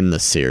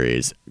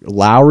series.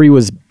 Lowry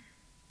was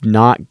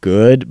not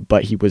good,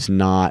 but he was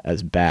not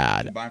as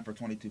bad. Combined for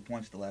 22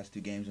 points the last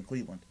 2 games in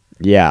Cleveland.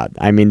 Yeah,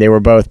 they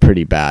were both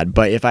pretty bad.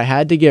 But if I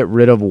had to get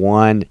rid of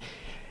one,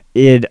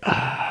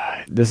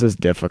 this is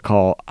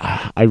difficult.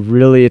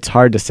 It's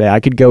hard to say. I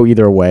could go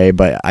either way,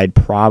 but I'd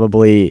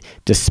probably,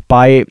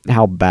 despite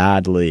how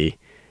badly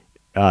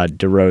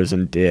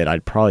DeRozan did,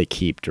 I'd probably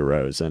keep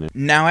DeRozan.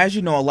 Now, as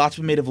you know, a lot's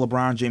been made of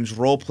LeBron James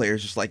role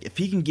players. Just if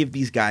he can give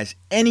these guys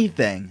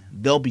anything,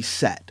 they'll be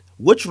set.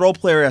 Which role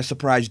player has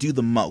surprised you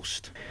the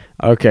most?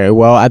 Okay,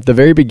 well, at the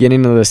very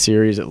beginning of the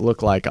series, it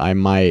looked like I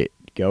might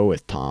go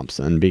with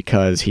Thompson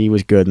because he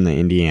was good in the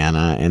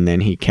Indiana, and then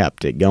he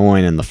kept it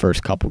going in the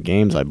first couple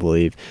games, I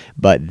believe.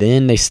 But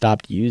then they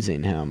stopped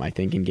using him, I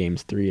think, in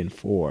games 3 and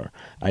 4.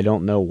 I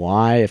don't know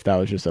why, if that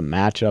was just a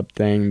matchup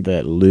thing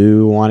that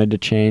Lou wanted to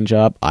change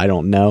up. I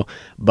don't know.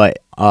 But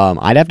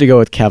I'd have to go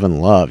with Kevin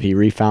Love. He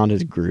refound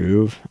his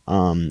groove.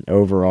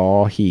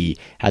 Overall, he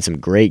had some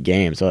great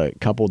games, a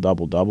couple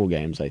double-double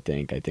games, I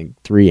think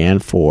 3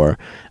 and 4.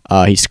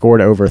 He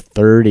scored over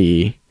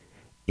 30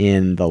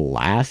 in the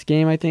last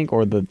game, I think,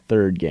 or the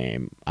third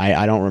game.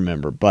 I don't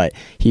remember, but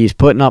he's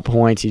putting up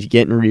points. He's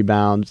getting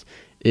rebounds.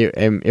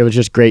 It was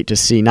just great to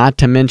see. Not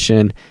to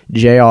mention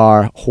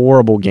JR,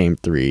 horrible game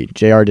 3.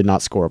 JR did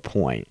not score a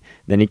point.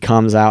 Then he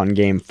comes out in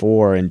game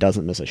 4 and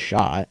doesn't miss a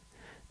shot.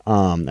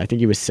 I think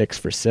he was 6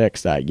 for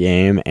 6 that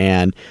game,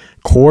 and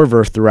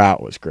Korver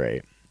throughout was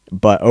great.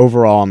 But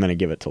overall, I'm going to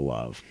give it to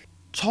Love.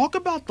 Talk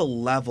about the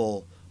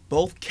level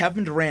both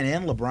Kevin Durant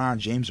and LeBron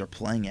James are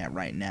playing at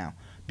right now.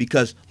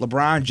 Because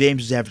LeBron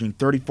James is averaging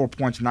 34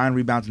 points, 9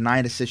 rebounds,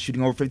 9 assists,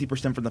 shooting over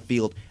 50% from the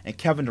field, and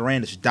Kevin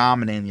Durant is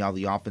dominating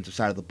the offensive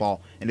side of the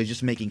ball, and they're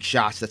just making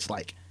shots that's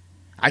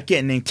I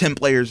can't name 10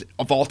 players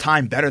of all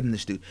time better than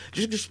this dude.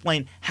 Just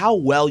explain how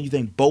well you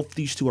think both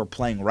these two are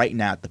playing right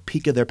now at the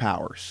peak of their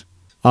powers.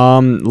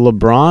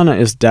 LeBron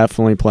is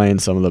definitely playing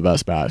some of the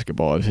best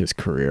basketball of his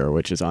career,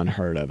 which is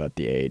unheard of at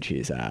the age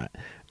he's at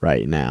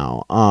right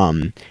now.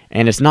 And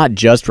it's not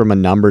just from a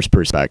numbers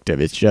perspective.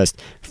 It's just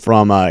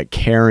from a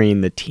carrying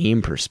the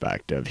team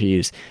perspective.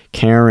 He's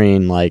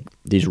carrying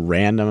these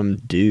random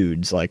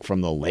dudes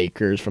from the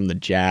Lakers, from the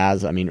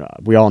Jazz. I mean,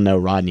 we all know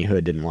Rodney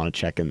Hood didn't want to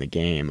check in the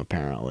game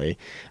apparently,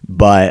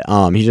 but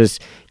he's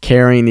just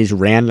carrying these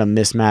random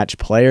mismatched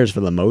players for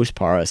the most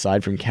part,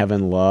 aside from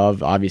Kevin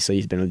Love. Obviously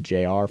he's been with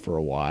JR for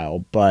a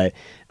while, but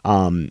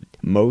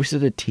most of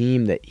the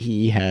team that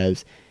he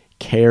has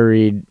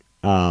carried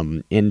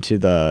into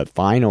the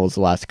finals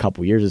the last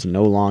couple years is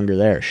no longer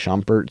there.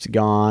 Shumpert's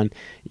gone.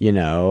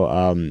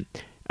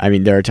 I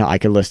mean, there are I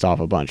could list off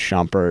a bunch.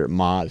 Shumpert,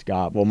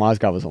 Mozgov. Well,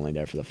 Mozgov was only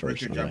there for the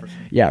first one. Right?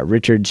 Yeah,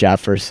 Richard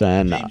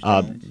Jefferson.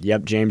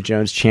 James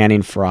Jones,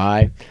 Channing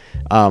Frye.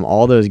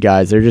 All those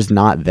guys, they're just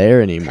not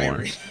there anymore.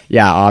 Kyrie.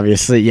 Yeah,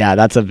 obviously. Yeah,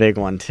 that's a big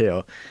one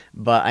too.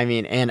 But, I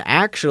mean, and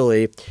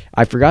actually,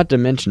 I forgot to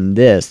mention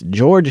this.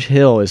 George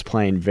Hill is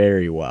playing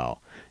very well.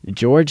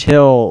 George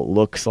Hill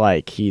looks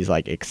like he's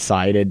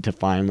excited to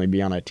finally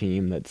be on a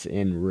team that's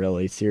in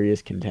really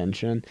serious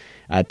contention.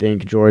 I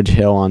think George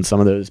Hill on some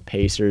of those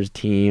Pacers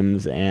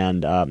teams,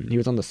 and he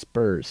was on the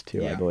Spurs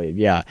too, I believe.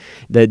 Yeah,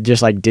 that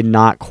just did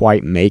not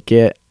quite make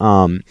it.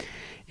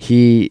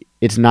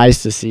 It's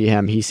nice to see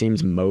him. He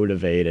seems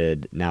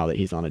motivated now that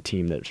he's on a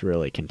team that's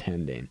really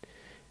contending.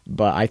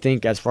 But I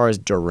think as far as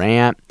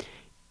Durant,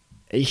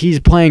 he's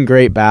playing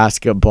great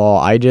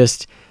basketball.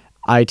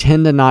 I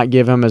tend to not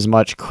give him as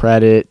much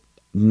credit,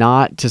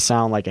 not to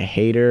sound like a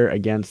hater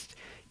against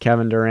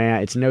Kevin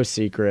Durant. It's no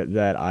secret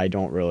that I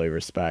don't really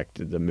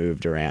respect the move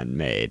Durant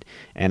made,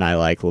 and I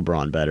like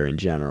LeBron better in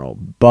general.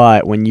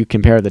 But when you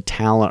compare the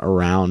talent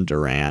around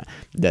Durant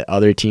that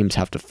other teams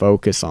have to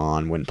focus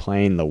on when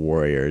playing the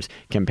Warriors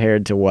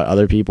compared to what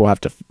other people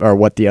have to, or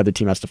what the other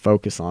team has to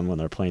focus on when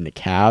they're playing the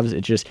Cavs,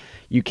 it just,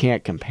 you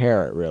can't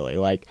compare it really.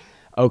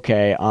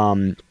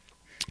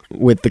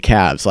 With the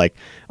Cavs,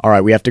 all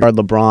right, we have to guard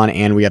LeBron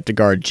and we have to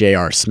guard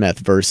J.R. Smith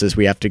versus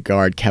we have to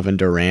guard Kevin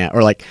Durant,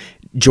 or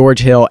George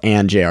Hill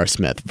and J.R.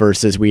 Smith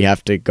versus we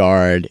have to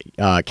guard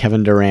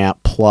Kevin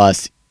Durant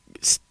plus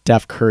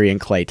Steph Curry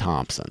and Klay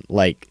Thompson.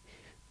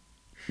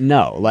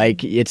 No,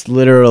 it's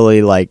literally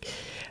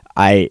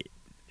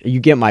you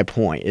get my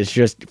point. It's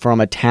just from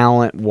a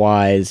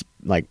talent-wise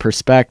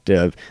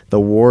perspective, the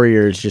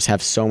Warriors just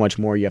have so much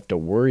more you have to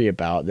worry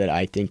about that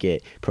I think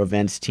it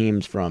prevents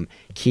teams from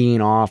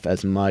keying off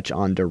as much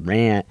on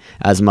Durant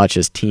as much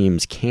as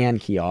teams can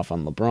key off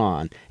on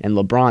LeBron. And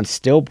LeBron's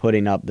still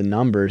putting up the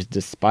numbers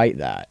despite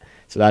that.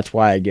 So that's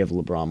why I give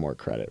LeBron more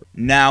credit.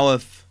 Now,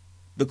 if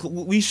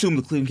we assume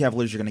the Cleveland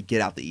Cavaliers are going to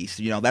get out the East,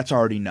 that's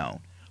already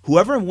known.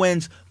 Whoever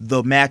wins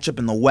the matchup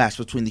in the West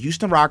between the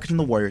Houston Rockets and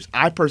the Warriors,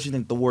 I personally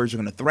think the Warriors are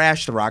going to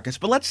thrash the Rockets.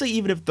 But let's say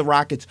even if the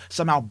Rockets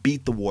somehow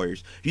beat the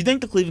Warriors, do you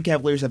think the Cleveland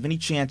Cavaliers have any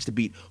chance to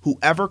beat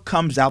whoever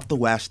comes out the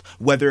West,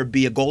 whether it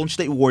be a Golden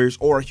State Warriors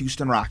or a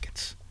Houston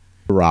Rockets?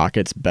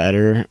 Rockets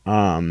better.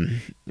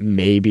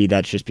 Maybe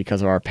that's just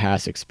because of our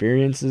past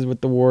experiences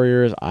with the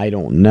Warriors. I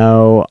don't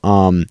know.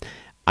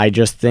 I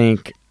just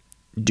think,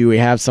 do we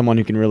have someone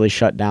who can really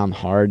shut down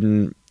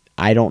Harden?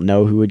 I don't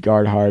know who would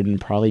guard Harden.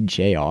 Probably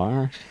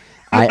JR.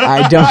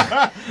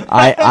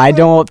 I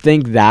don't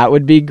think that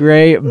would be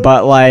great.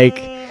 But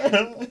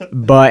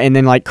and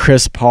then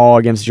Chris Paul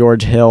against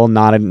George Hill,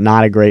 not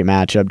a great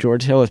matchup.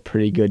 George Hill is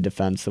pretty good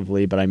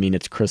defensively, but I mean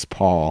it's Chris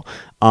Paul.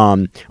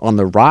 On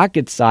the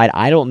Rockets side,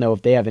 I don't know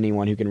if they have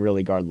anyone who can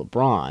really guard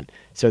LeBron.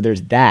 So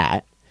there's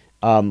that.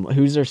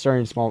 Who's their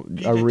starting small?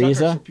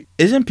 Ariza?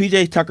 Isn't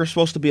PJ Tucker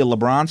supposed to be a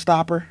LeBron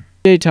stopper?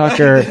 PJ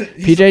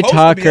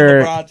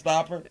Tucker,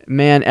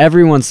 man,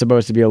 everyone's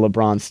supposed to be a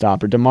LeBron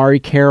stopper.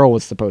 DeMarre Carroll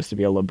was supposed to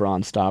be a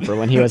LeBron stopper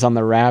when he was on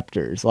the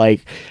Raptors. The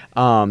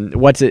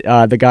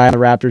guy on the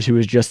Raptors who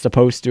was just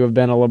supposed to have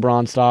been a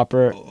LeBron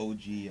stopper?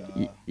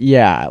 OG.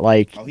 Yeah,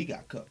 he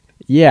got cooked.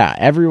 Yeah,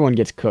 everyone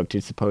gets cooked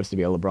who's supposed to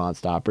be a LeBron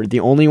stopper.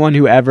 The only one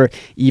who ever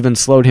even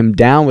slowed him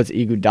down was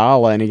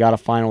Iguodala, and he got a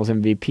Finals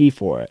MVP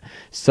for it.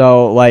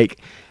 So,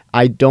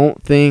 I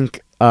don't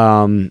think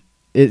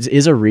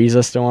Is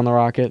Ariza still on the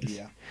Rockets?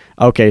 Yeah.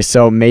 Okay,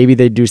 so maybe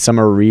they do some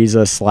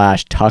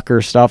Ariza /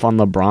 Tucker stuff on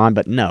LeBron,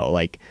 but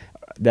no,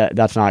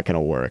 that's not going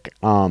to work.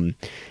 And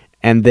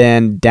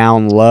then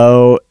down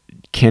low,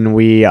 can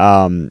we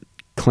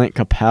Clint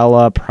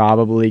Capella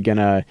probably going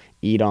to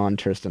eat on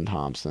Tristan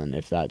Thompson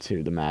if that's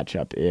who the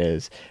matchup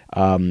is.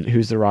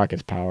 Who's the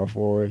Rockets' power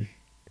forward?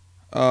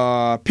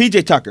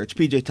 PJ Tucker. It's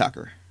PJ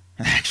Tucker.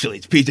 Actually,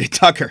 it's PJ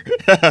Tucker,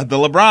 the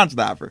LeBron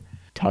stopper.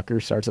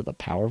 Tucker starts at the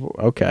power forward?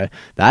 Okay,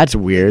 that's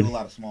weird. A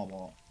lot of small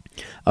ball.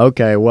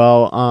 Okay,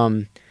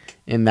 well,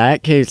 in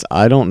that case,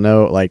 I don't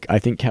know. I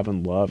think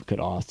Kevin Love could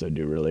also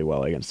do really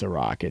well against the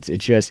Rockets.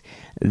 It's just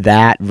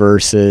that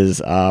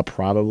versus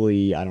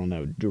probably, I don't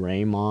know,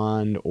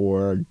 Draymond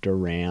or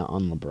Durant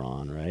on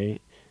LeBron, right?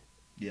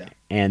 Yeah.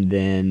 And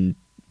then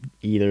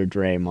either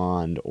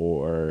Draymond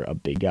or a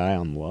big guy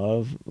on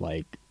Love,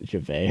 like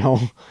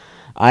JaVale.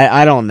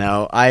 I don't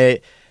know.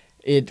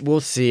 We'll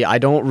see. I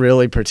don't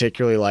really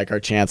particularly like our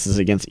chances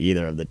against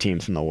either of the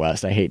teams from the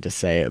West. I hate to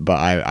say it, but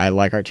I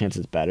like our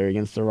chances better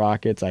against the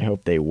Rockets. I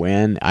hope they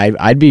win.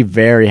 I'd be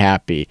very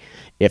happy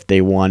if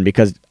they won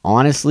because,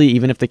 honestly,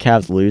 even if the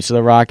Cavs lose to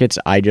the Rockets,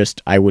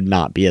 I would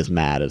not be as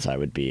mad as I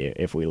would be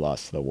if we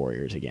lost to the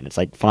Warriors again. It's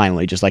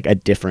finally just a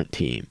different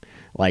team.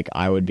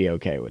 I would be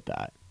okay with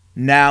that.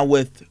 Now,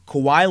 with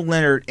Kawhi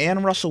Leonard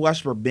and Russell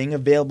Westbrook being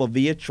available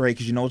via trade,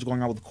 because you know what's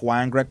going on with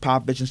Kawhi and Greg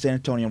Popovich in San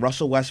Antonio, and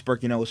Russell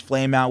Westbrook, was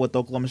flame out with the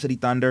Oklahoma City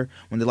Thunder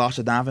when they lost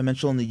to Donovan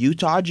Mitchell and the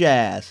Utah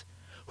Jazz.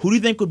 Who do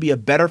you think would be a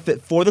better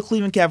fit for the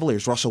Cleveland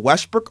Cavaliers, Russell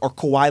Westbrook or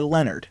Kawhi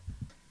Leonard?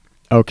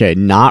 Okay,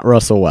 not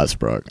Russell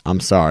Westbrook.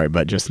 I'm sorry,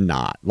 but just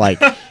not. Like,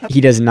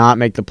 he does not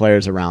make the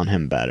players around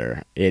him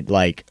better. He's.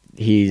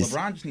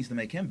 LeBron just needs to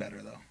make him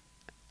better, though.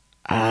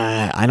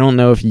 I don't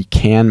know if you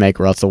can make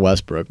Russell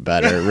Westbrook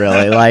better,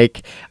 really.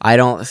 Like, I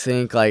don't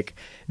think, like,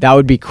 that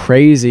would be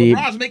crazy.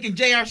 LeBron's making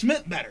J.R.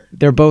 Smith better.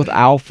 They're both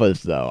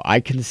alphas, though.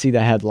 I can see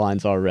the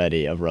headlines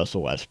already of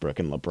Russell Westbrook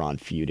and LeBron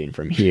feuding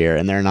from here,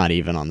 and they're not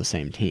even on the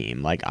same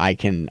team. Like, I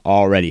can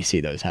already see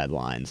those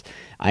headlines.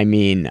 I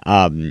mean,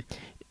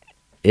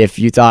 if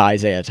you thought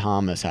Isaiah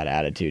Thomas had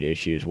attitude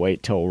issues,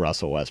 wait till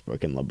Russell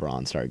Westbrook and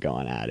LeBron start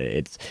going at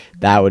it.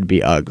 That would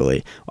be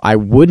ugly. I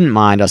wouldn't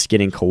mind us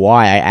getting Kawhi.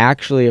 I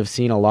actually have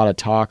seen a lot of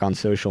talk on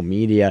social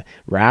media,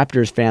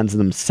 Raptors fans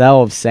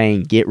themselves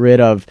saying get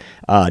rid of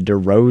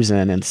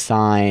DeRozan and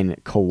sign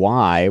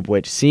Kawhi,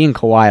 which seeing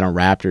Kawhi in a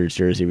Raptors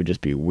jersey would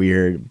just be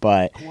weird.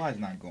 But Kawhi's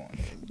not going.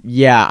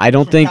 Yeah, I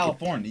don't think.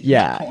 California.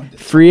 Yeah,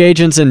 free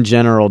agents in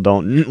general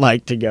don't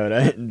like to go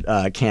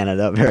to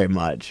Canada very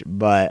much,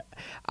 but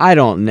I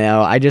don't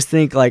know. I just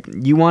think, like,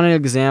 you want an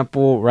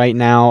example right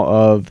now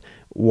of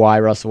why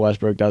Russell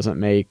Westbrook doesn't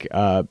make.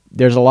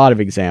 There's a lot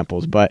of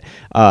examples, but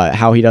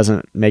how he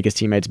doesn't make his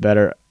teammates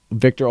better.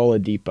 Victor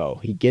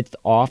Oladipo, he gets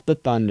off the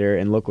Thunder,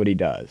 and look what he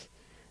does.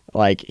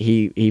 Like,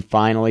 he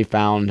finally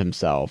found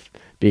himself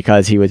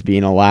because he was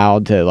being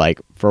allowed to,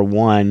 like, for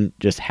one,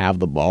 just have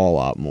the ball a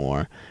lot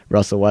more.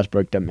 Russell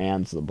Westbrook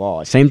demands the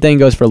ball. Same thing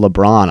goes for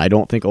LeBron. I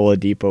don't think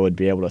Oladipo would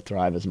be able to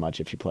thrive as much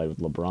if he played with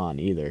LeBron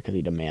either because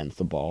he demands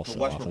the ball so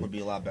Westbrook often. would be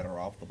a lot better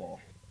off the ball.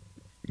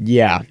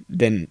 Yeah,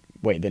 then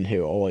who?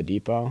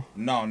 Oladipo?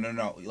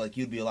 No. Like,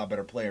 you'd be a lot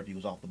better player if he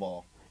was off the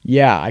ball.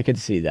 Yeah, I could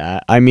see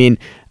that. I mean,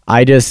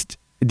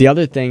 the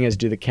other thing is,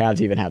 do the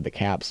Cavs even have the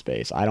cap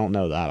space? I don't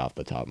know that off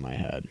the top of my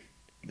head.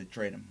 They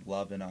trade him.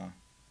 Love and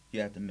you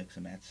have to mix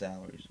and match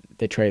salaries.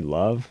 They trade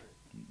Love?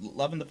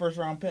 Love in the first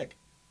round pick.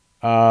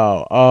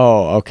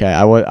 Oh, okay.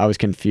 I was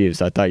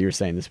confused. I thought you were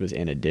saying this was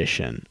in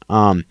addition.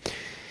 I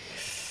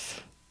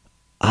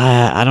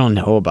don't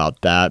know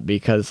about that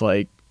because,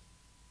 like,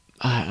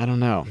 I don't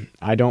know.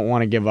 I don't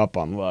want to give up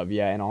on Love.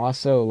 Yeah, and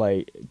also,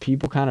 like,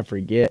 people kind of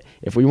forget,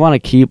 if we want to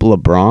keep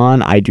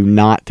LeBron, I do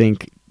not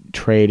think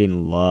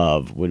trading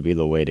Love would be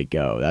the way to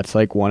go. That's,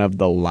 like, one of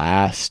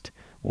LeBron's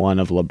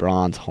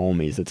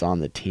homies that's on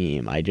the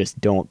team. I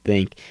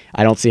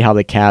don't see how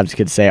the Cavs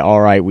could say,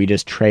 all right, we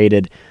just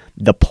traded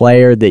the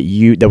player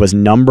that was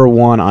number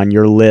one on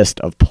your list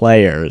of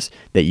players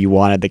that you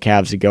wanted the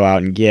Cavs to go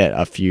out and get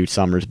a few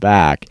summers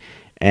back,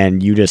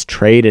 and you just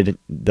traded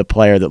the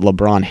player that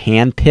LeBron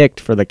handpicked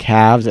for the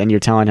Cavs, and you're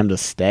telling him to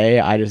stay.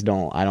 I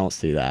don't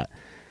see that.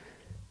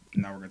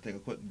 Now we're going to take a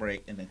quick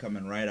break and then come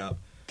in right up.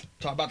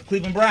 Talk about the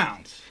Cleveland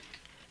Browns.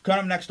 Coming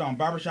up next on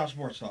Barbershop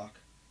Sports Talk.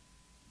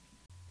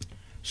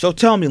 So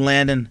tell me,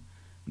 Landon,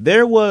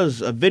 there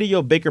was a video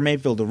of Baker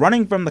Mayfield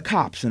running from the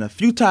cops in a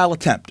futile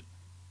attempt.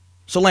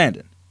 So,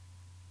 Landon,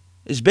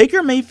 is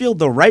Baker Mayfield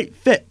the right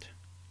fit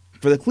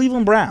for the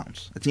Cleveland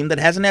Browns, a team that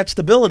hasn't had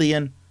stability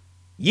in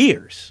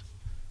years?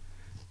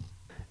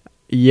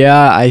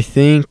 Yeah, I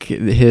think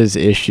his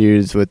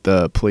issues with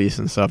the police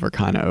and stuff are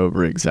kind of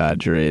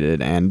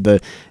over-exaggerated, and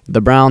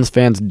the Browns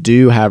fans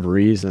do have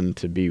reason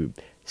to be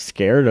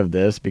scared of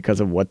this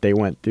because of what they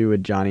went through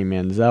with Johnny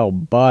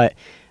Manziel, but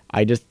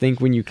I just think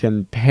when you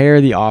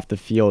compare the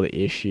off-the-field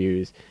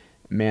issues,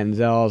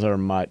 Manziel's are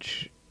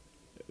much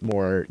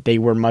more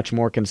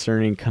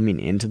concerning coming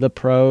into the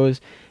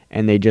pros,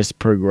 and they just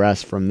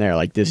progress from there.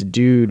 Like, this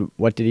dude,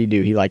 what did he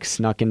do? He, like,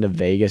 snuck into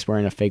Vegas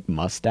wearing a fake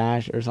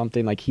mustache or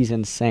something. Like, he's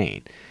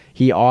insane.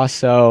 He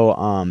also,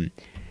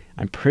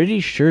 I'm pretty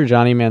sure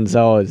Johnny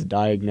Manziel is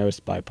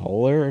diagnosed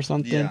bipolar or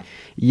something.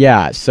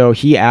 Yeah, so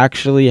he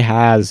actually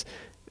has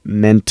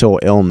mental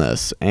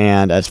illness,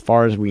 and as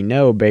far as we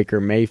know,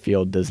 Baker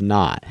Mayfield does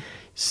not.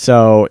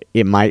 So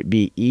it might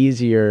be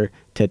easier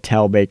to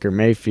tell Baker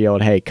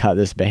Mayfield, hey, cut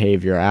this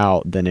behavior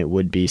out, than it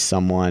would be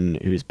someone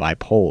who's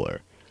bipolar.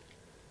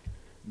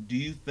 Do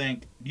you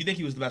think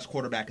he was the best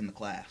quarterback in the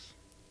class?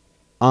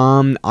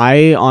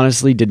 I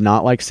honestly did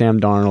not like Sam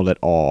Darnold at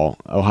all.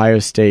 Ohio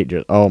State,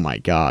 oh my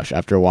gosh.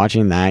 After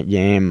watching that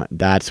game,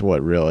 that's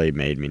what really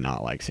made me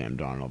not like Sam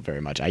Darnold very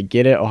much. I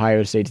get it,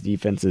 Ohio State's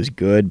defense is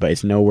good, but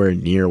it's nowhere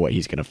near what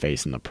he's going to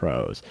face in the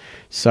pros.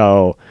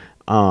 So,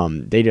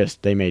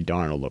 they made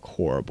Darnold look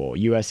horrible.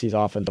 USC's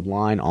offensive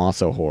line,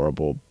 also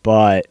horrible,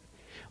 but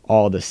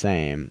all the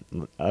same,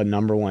 a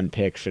number one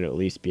pick should at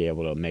least be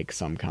able to make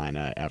some kind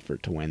of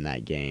effort to win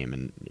that game,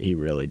 and he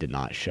really did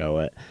not show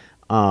it.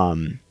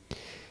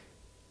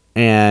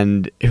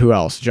 And who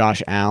else?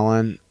 Josh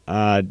Allen.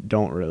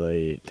 Don't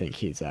really think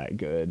he's that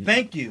good.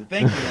 Thank you,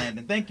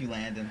 Landon. Thank you,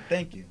 Landon,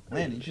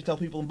 you should tell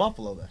people in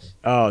Buffalo this.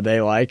 Oh,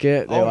 they like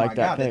it? They like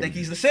that They pick? think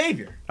he's the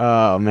savior.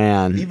 Oh,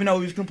 man. Even though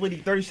he was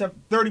completing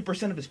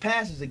 30% of his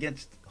passes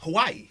against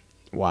Hawaii.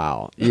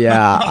 Wow.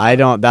 Yeah, I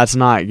don't. That's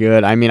not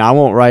good. I mean, I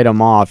won't write him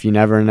off. You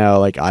never know.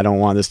 Like, I don't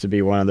want this to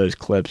be one of those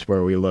clips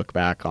where we look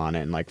back on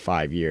it in like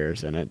 5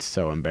 years and it's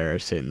so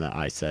embarrassing that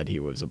I said he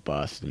was a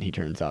bust and he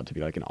turns out to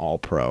be like an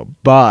all-pro.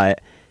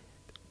 But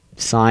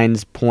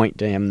signs point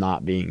to him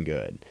not being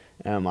good,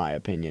 in my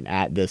opinion,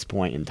 at this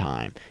point in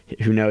time.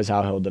 Who knows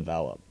how he'll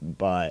develop?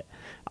 But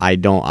I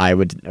don't. I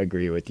would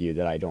agree with you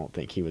that I don't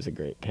think he was a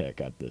great pick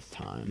at this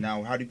time.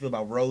 Now, how do you feel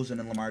about Rosen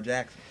and Lamar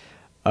Jackson?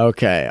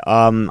 Okay,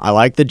 I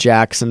like the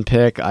Jackson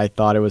pick. I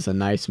thought it was a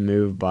nice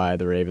move by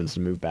the Ravens to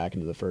move back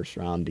into the first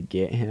round to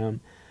get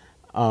him.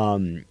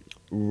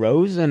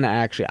 Rosen,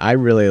 actually, I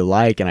really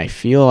like, and I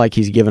feel like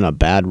he's given a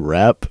bad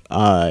rep.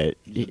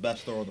 He's the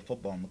best thrower of the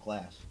football in the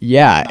class.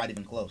 Yeah. Not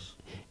even close.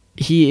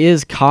 He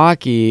is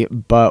cocky,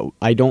 but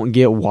I don't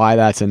get why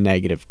that's a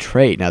negative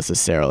trait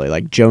necessarily.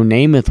 Like, Joe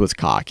Namath was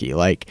cocky.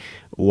 Like,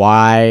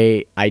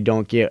 why I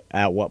don't get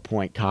at what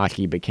point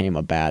cocky became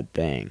a bad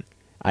thing.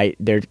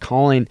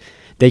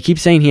 They keep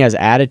saying he has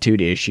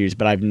attitude issues,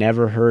 but I've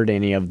never heard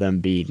any of them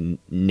be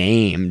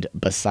named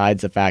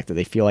besides the fact that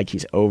they feel like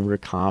he's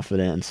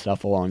overconfident and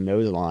stuff along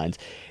those lines.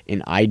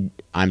 And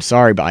I'm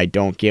sorry, but I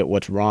don't get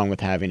what's wrong with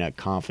having a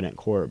confident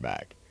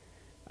quarterback.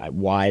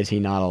 Why is he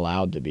not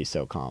allowed to be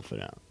so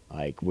confident?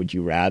 Like, would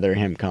you rather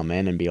him come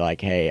in and be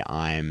like, hey,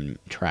 I'm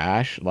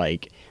trash?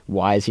 Like,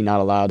 why is he not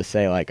allowed to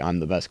say, like,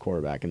 I'm the best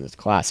quarterback in this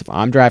class? If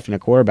I'm drafting a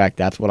quarterback,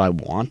 that's what I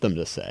want them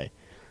to say.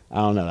 I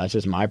don't know. That's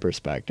just my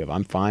perspective.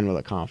 I'm fine with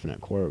a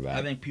confident quarterback.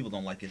 I think people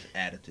don't like his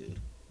attitude.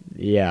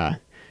 Yeah.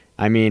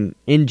 I mean,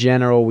 in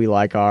general, we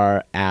like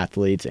our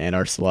athletes and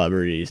our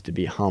celebrities to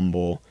be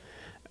humble.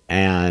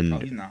 And Oh,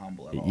 he's not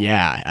humble at all.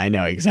 yeah, I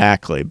know,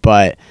 exactly.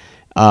 But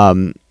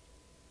not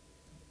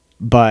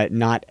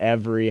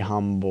every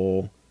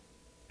humble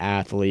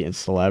athlete and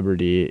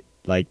celebrity,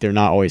 like, they're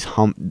not always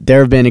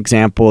There have been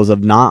examples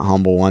of not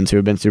humble ones who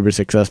have been super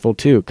successful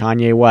too.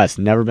 Kanye West,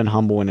 never been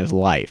humble in his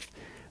life.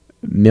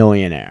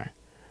 Millionaire.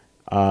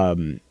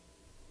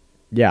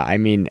 Yeah, I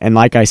mean, and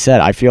like I said,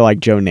 I feel like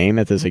Joe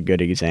Namath is a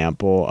good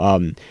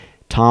example.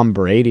 Tom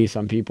Brady,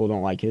 some people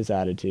don't like his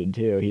attitude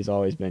too. He's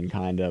always been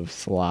kind of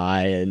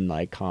sly and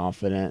like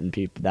confident, and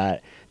people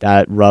that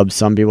rubs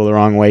some people the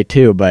wrong way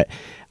too. But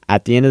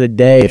at the end of the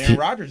day, Aaron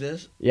Rodgers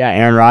is. Yeah,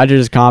 Aaron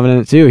Rodgers is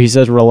confident too. He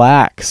says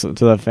relax to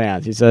the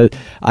fans. He says,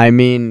 I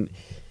mean,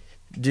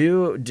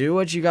 do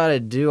what you got to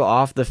do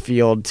off the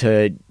field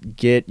to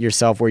get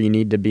yourself where you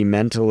need to be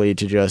mentally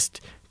to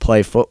just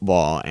play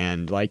football.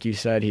 And like you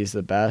said, he's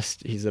the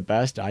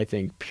best, I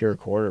think, pure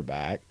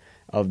quarterback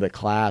of the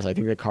class. I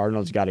think the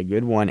Cardinals got a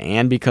good one,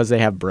 and because they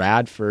have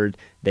Bradford,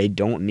 they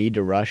don't need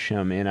to rush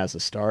him in as a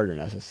starter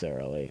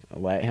necessarily.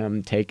 Let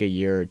him take a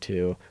year or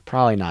two,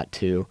 probably not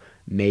 2,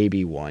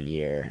 maybe 1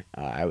 year,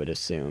 I would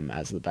assume,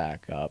 as the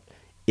backup.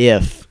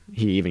 If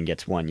he even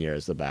gets 1 year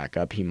as the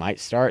backup, he might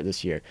start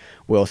this year.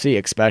 We'll see,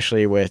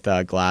 especially with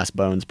Glass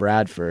Bones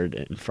Bradford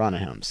in front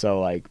of him.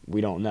 So, like,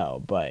 we don't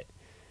know, but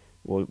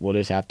we'll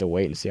just have to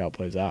wait and see how it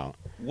plays out.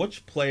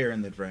 Which player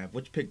in the draft,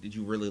 which pick did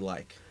you really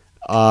like?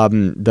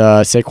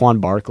 The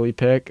Saquon Barkley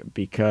pick,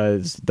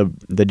 because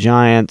the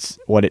Giants,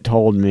 what it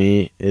told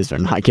me is they're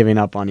not giving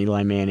up on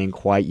Eli Manning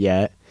quite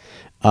yet.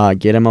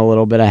 Get him a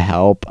little bit of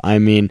help. I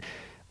mean,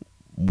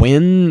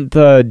 when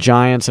the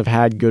Giants have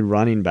had good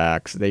running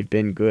backs, they've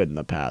been good in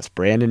the past.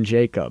 Brandon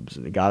Jacobs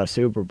got a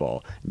Super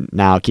Bowl.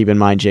 Now, keep in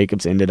mind,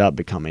 Jacobs ended up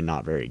becoming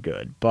not very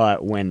good.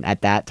 But when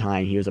at that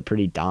time, he was a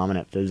pretty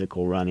dominant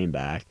physical running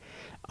back.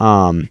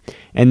 And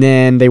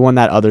then they won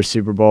that other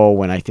Super Bowl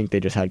when I think they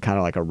just had kind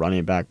of like a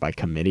running back by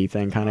committee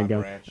thing kind of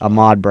go.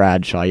 Ahmad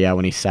Bradshaw, yeah,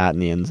 when he sat in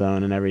the end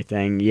zone and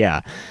everything.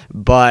 Yeah.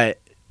 But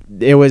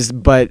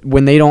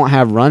when they don't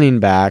have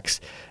running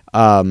backs,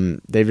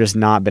 they've just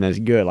not been as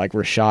good. Like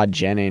Rashad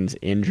Jennings,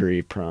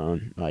 injury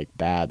prone, like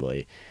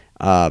badly.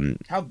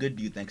 How good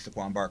do you think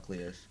Saquon Barkley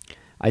is?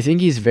 I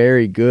think he's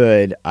very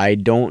good. I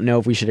don't know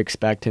if we should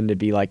expect him to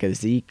be like a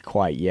Zeke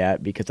quite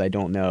yet, because I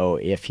don't know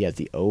if he has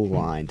the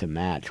O-line to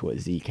match what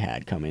Zeke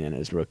had coming in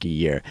his rookie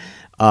year.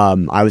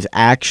 I was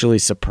actually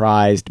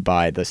surprised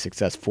by the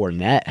success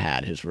Fournette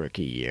had his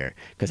rookie year,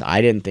 because I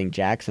didn't think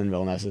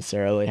Jacksonville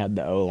necessarily had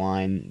the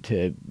O-line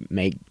to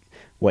make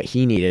what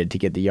he needed to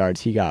get the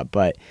yards he got,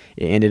 but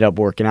it ended up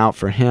working out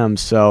for him.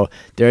 So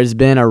there's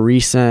been a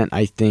recent,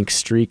 I think,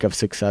 streak of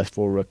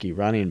successful rookie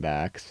running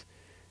backs.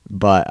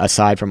 But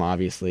aside from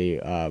obviously,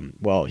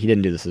 he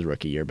didn't do this his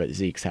rookie year, but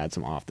Zeke's had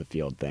some off the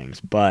field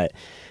things. But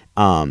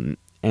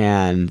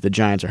and the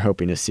Giants are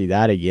hoping to see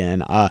that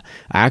again. I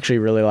actually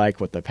really like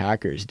what the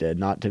Packers did.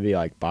 Not to be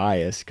like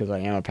biased, because I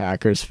am a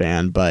Packers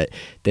fan, but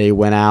they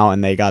went out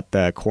and they got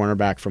the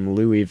cornerback from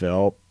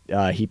Louisville.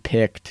 He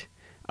picked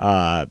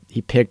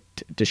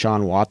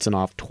Deshaun Watson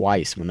off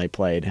twice when they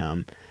played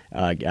him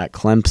at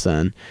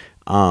Clemson.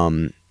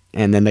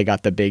 And then they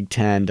got the Big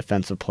Ten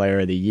Defensive Player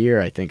of the Year,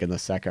 I think, in the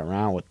second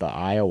round with the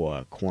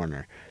Iowa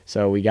corner.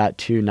 So we got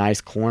 2 nice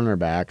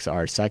cornerbacks.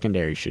 Our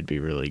secondary should be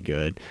really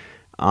good.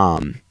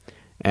 And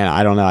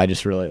I don't know, I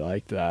just really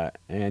like that.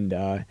 And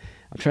I'm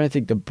trying to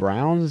think, the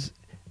Browns,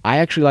 I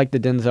actually like the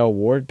Denzel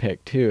Ward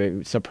pick too.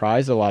 It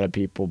surprised a lot of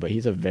people, but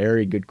he's a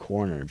very good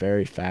corner,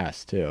 very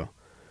fast too.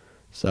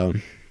 So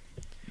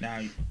Now,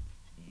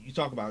 you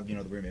talk about, the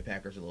Green Bay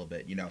Packers a little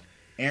bit.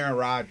 Aaron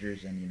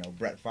Rodgers and,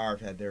 Brett Favre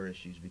had their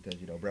issues because,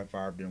 Brett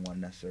Favre didn't want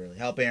to necessarily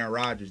help Aaron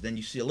Rodgers. Then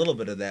you see a little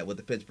bit of that with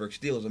the Pittsburgh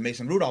Steelers when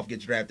Mason Rudolph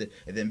gets drafted.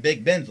 And then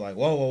Big Ben's like,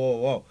 whoa, whoa, whoa,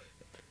 whoa.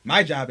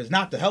 My job is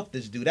not to help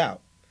this dude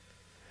out.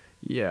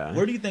 yeah.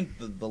 Where do you think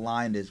the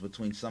line is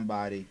between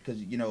somebody?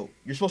 Because,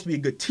 you're supposed to be a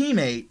good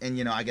teammate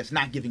and, I guess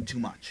not giving too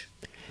much.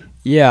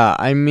 Yeah,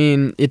 I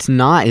mean, it's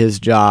not his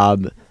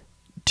job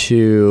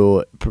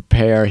to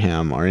prepare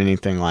him or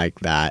anything like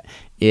that.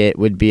 It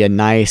would be a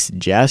nice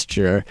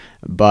gesture,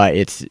 but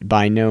it's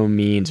by no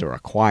means a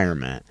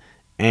requirement.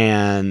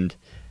 And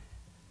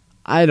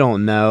I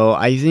don't know.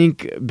 I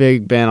think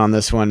Big Ben on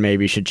this one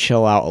maybe should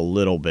chill out a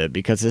little bit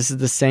because this is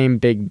the same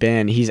Big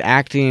Ben. He's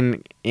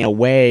acting in a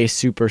way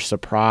super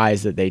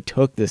surprised that they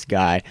took this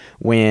guy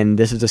when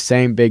this is the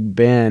same Big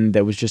Ben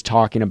that was just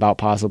talking about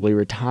possibly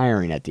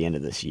retiring at the end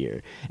of this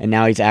year. And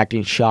now he's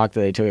acting shocked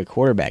that they took a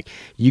quarterback.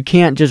 You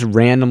can't just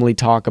randomly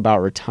talk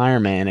about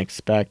retirement and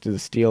expect the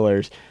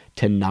Steelers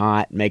to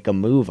not make a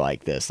move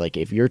like this. Like,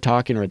 if you're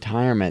talking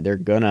retirement, they're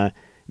going to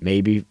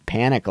maybe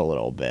panic a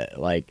little bit,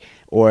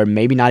 or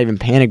maybe not even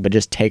panic, but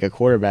just take a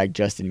quarterback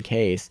just in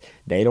case.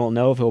 They don't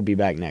know if he'll be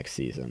back next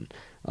season.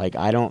 I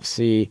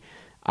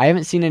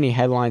haven't seen any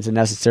headlines that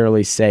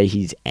necessarily say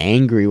he's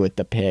angry with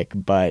the pick,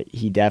 but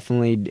he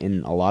definitely,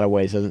 in a lot of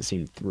ways, doesn't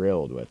seem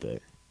thrilled with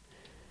it.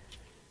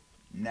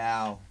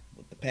 Now,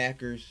 with the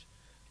Packers,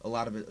 a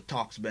lot of it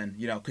talk's been,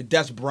 could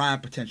Des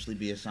Bryant potentially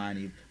be a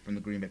signee from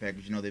the Green Bay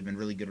Packers? They've been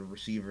really good at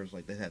receivers.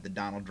 Like, they had the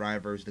Donald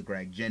Drivers, the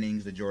Greg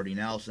Jennings, the Jordy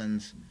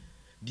Nelsons.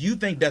 Do you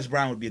think Des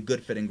Bryant would be a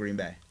good fit in Green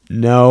Bay?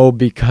 No,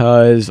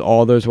 because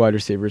all those wide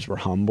receivers were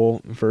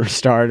humble, for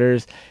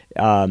starters.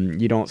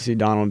 You don't see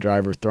Donald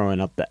Driver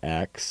throwing up the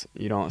X.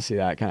 You don't see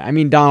that kind of... I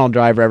mean, Donald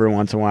Driver every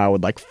once in a while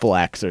would,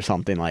 flex or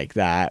something like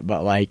that.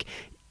 But,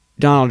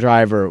 Donald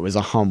Driver was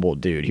a humble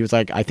dude. He was,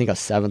 I think a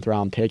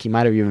 7th-round pick. He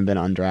might have even been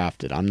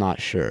undrafted. I'm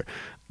not sure.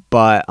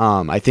 But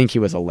I think he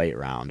was a late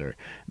rounder.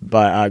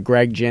 But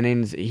Greg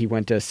Jennings, he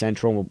went to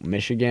Central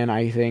Michigan,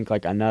 I think,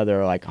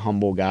 another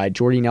humble guy.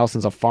 Jordy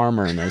Nelson's a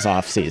farmer in his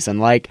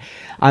offseason.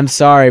 I'm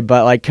sorry,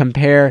 but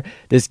compare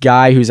this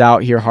guy who's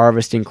out here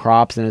harvesting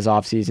crops in his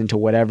offseason to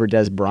whatever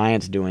Des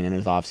Bryant's doing in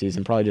his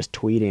offseason, probably just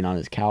tweeting on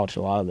his couch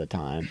a lot of the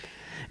time.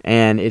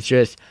 And it's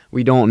just,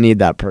 we don't need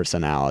that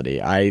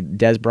personality.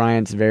 Des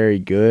Bryant's very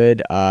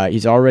good.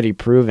 He's already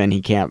proven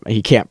he can't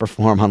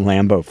perform on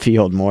Lambeau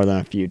Field more than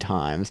a few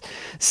times.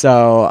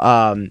 So,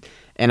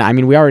 and I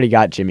mean, we already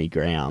got Jimmy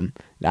Graham.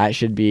 That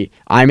should be.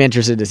 I'm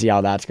interested to see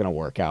how that's going to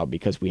work out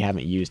because we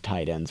haven't used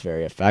tight ends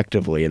very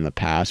effectively in the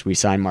past. We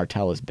signed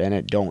Martellus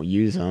Bennett. Don't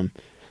use him.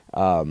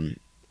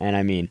 And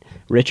I mean,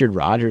 Richard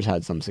Rodgers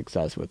had some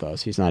success with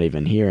us. He's not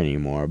even here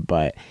anymore.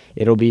 But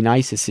it'll be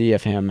nice to see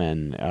if him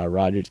and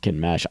Rodgers can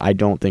mesh. I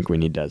don't think we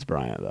need Des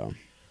Bryant, though.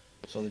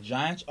 So the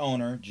Giants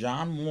owner,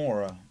 John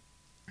Mora,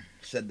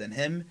 said that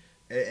him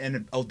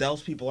and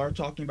Odell's people are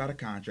talking about a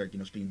contract,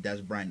 speaking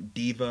Des Bryant,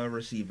 diva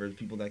receivers,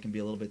 people that can be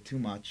a little bit too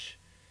much.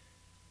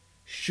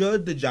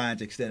 Should the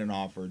Giants extend an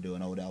offer to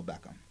an Odell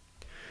Beckham?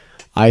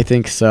 I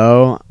think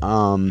so.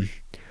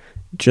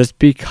 Just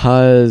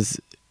because...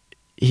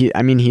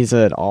 he's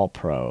an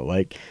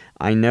all-pro.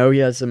 I know he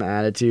has some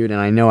attitude, and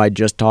I know I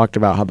just talked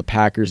about how the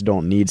Packers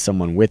don't need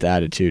someone with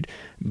attitude,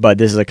 but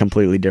this is a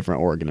completely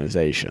different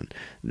organization.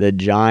 The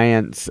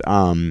Giants,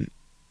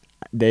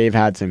 they've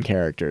had some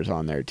characters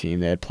on their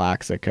team. They had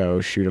Plaxico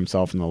shoot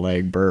himself in the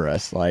leg,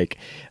 Burris. They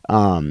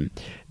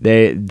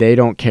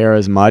don't care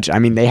as much. I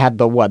mean, they had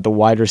the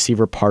wide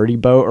receiver party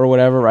boat or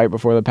whatever right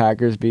before the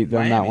Packers beat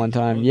them that one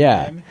time.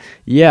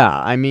 Yeah.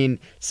 I mean,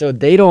 so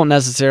they don't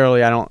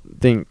necessarily, I don't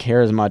think,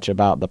 care as much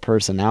about the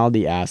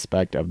personality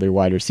aspect of their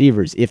wide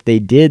receivers. If they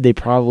did, they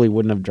probably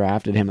wouldn't have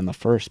drafted him in the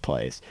first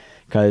place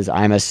because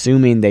I'm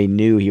assuming they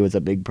knew he was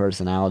a big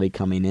personality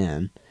coming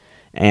in,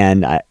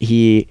 and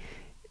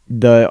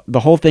The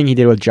whole thing he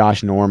did with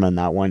Josh Norman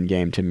that one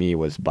game to me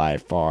was by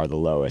far the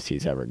lowest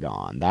he's ever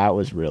gone. That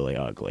was really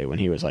ugly when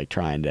he was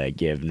trying to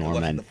give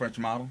Norman the French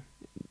model.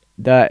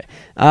 That's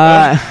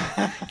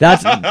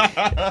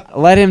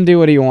let him do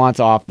what he wants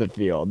off the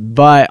field.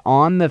 But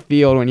on the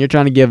field, when you're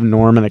trying to give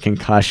Norman a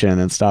concussion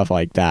and stuff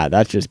like that,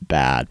 that's just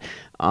bad.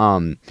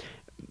 And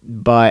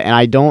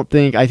I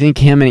think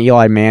him and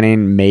Eli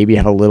Manning maybe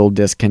have a little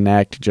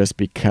disconnect just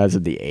because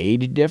of the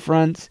age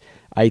difference.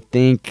 I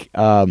think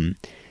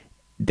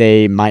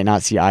they might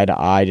not see eye to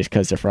eye just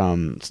because they're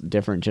from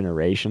different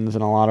generations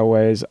in a lot of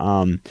ways.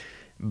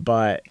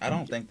 But I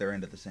don't think they're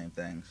into the same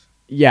things.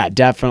 Yeah,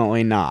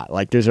 definitely not.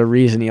 There's a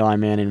reason Eli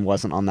Manning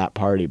wasn't on that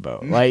party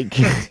boat.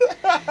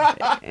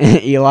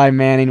 Eli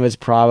Manning was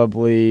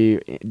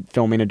probably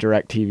filming a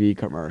DirecTV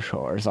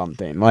commercial or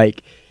something.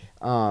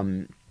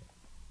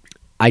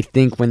 I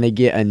think when they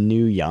get a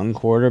new young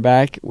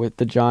quarterback with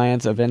the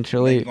Giants They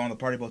eventually, go on the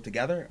party boat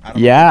together? I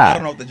Yeah.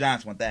 don't know if the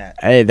Giants want that.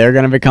 hey, they're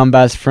going to become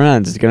best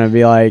friends. It's going to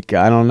be like,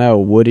 I don't know,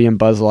 Woody and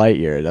Buzz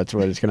Lightyear. That's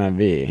what it's going to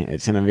be.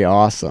 It's going to be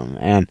awesome.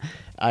 And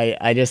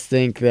I just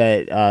think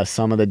that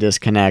some of the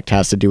disconnect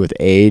has to do with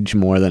age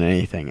more than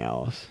anything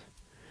else.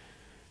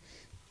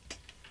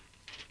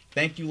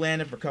 Thank you,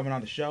 Landon, for coming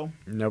on the show.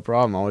 No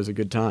problem. Always a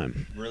good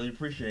time. Really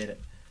appreciate it.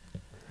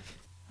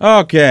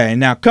 Okay,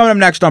 now coming up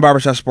next on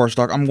Barbershop Sports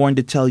Talk, I'm going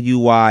to tell you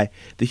why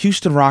the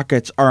Houston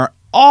Rockets are an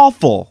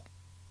awful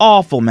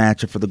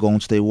matchup for the Golden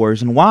State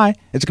Warriors and why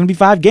it's going to be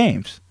 5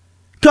 games.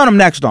 Coming up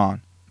next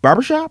on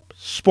Barbershop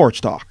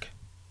Sports Talk.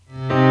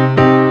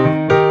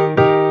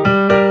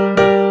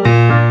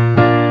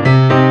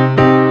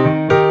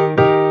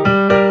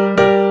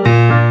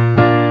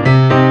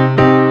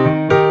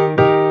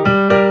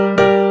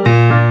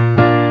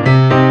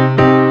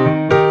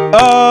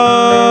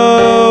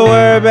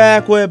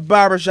 Back with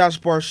Barbershop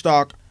Sports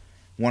Talk.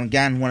 Want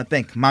to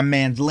thank my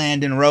man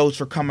Landon Rose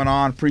for coming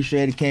on.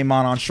 Appreciate it. Came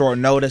on short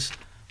notice.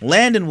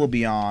 Landon will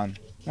be on.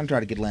 I'm going to try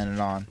to get Landon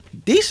on.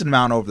 Decent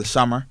amount over the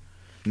summer.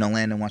 You know,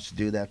 Landon wants to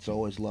do that, so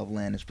always love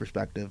Landon's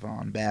perspective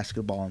on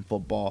basketball and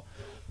football.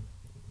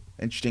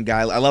 Interesting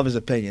guy. I love his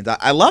opinions.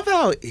 I love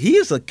how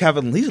he's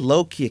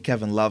low-key a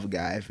Kevin Love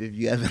guy, if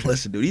you haven't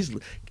listened to it.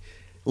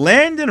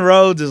 Landon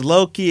Rhodes is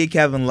low-key a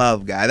Kevin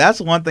Love guy.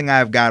 That's one thing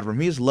I've got from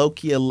him. He's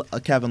low-key a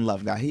Kevin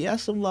Love guy. He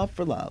has some love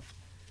for love.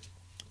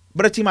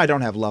 But a team I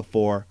don't have love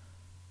for,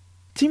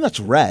 a team that's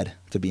red,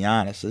 to be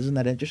honest. Isn't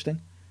that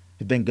interesting?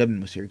 If Ben Goodman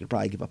was here, he could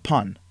probably give a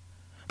pun.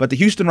 But the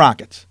Houston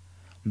Rockets,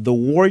 the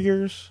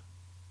Warriors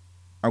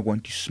are going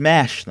to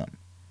smash them.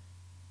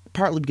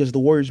 Partly because the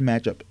Warriors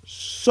match up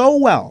so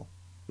well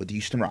with the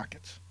Houston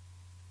Rockets.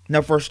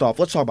 Now, first off,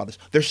 let's talk about this.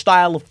 Their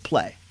style of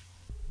play.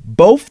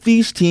 Both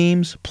these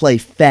teams play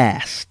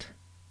fast.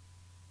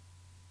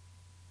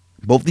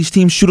 Both these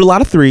teams shoot a lot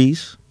of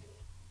threes.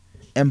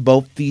 And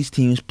both these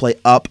teams play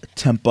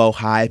up-tempo,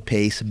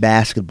 high-pace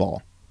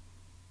basketball.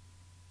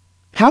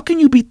 How can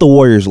you beat the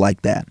Warriors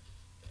like that?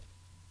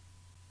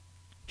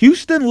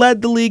 Houston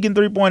led the league in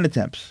three-point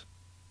attempts.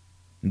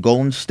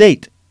 Golden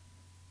State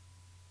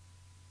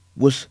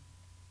was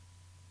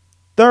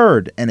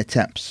third in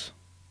attempts.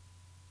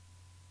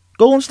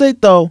 Golden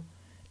State, though,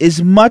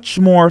 is much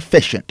more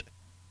efficient,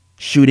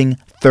 shooting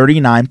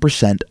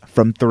 39%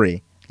 from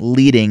three,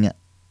 leading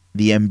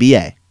the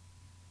NBA.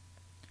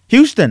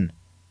 Houston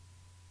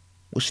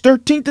was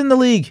 13th in the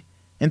league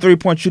in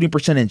three-point shooting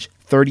percentage,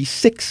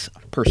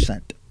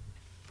 36%.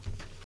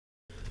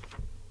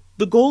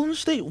 The Golden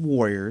State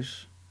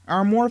Warriors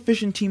are a more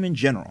efficient team in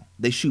general.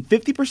 They shoot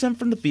 50%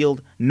 from the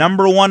field,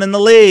 number 1 in the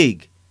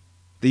league.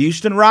 The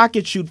Houston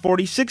Rockets shoot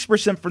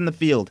 46% from the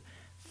field,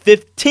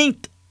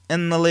 15th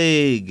in the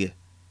league.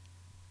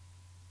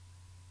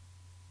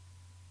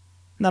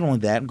 Not only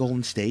that,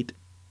 Golden State,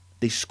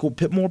 they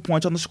put more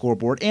points on the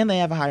scoreboard, and they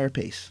have a higher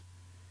pace.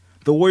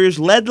 The Warriors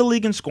led the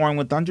league in scoring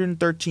with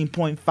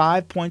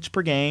 113.5 points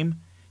per game.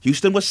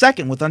 Houston was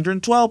second with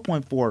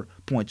 112.4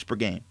 points per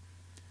game.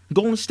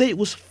 Golden State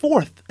was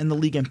fourth in the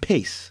league in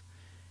pace.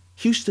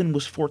 Houston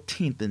was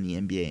 14th in the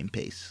NBA in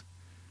pace.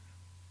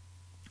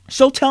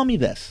 So tell me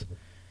this.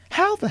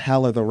 How the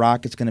hell are the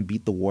Rockets going to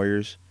beat the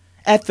Warriors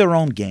at their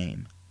own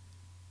game?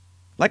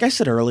 Like I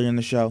said earlier in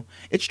the show,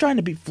 it's trying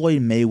to beat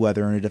Floyd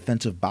Mayweather in a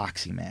defensive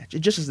boxing match. It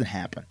just doesn't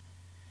happen.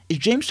 Is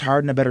James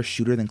Harden a better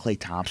shooter than Klay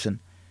Thompson?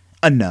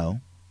 No.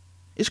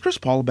 Is Chris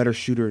Paul a better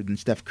shooter than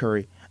Steph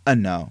Curry?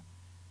 No.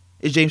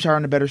 Is James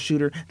Harden a better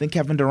shooter than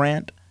Kevin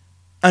Durant?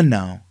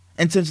 No.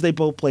 And since they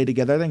both play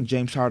together, I think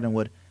James Harden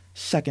would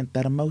second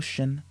that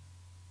emotion.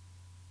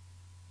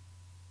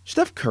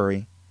 Steph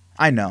Curry,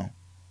 I know.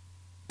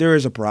 There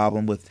is a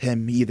problem with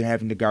him either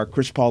having to guard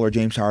Chris Paul or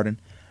James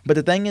Harden. But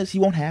the thing is, he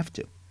won't have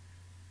to.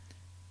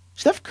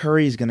 Steph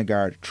Curry is going to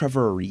guard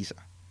Trevor Ariza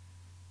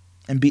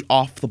and be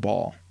off the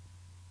ball.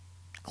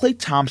 Klay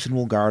Thompson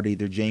will guard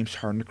either James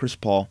Harden or Chris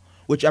Paul,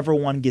 whichever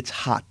one gets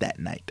hot that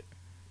night.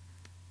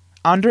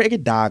 Andre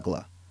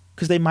Iguodala,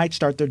 because they might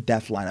start their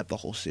death lineup the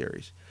whole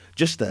series,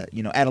 just to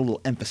add a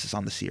little emphasis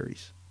on the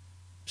series.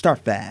 Start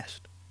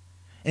fast.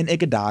 And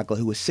Iguodala,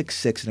 who is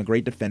 6'6" and a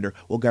great defender,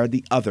 will guard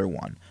the other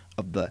one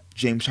of the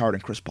James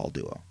Harden-Chris Paul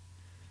duo.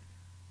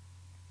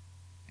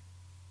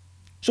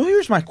 So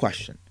here's my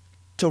question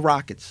to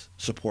Rockets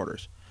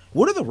supporters.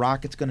 What are the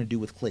Rockets going to do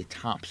with Klay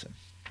Thompson?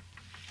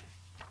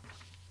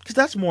 Because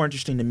that's more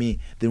interesting to me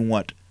than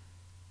what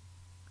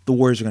the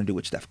Warriors are going to do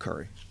with Steph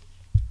Curry.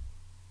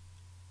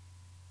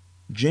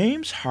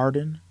 James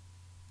Harden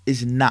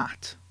is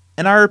not,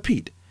 and I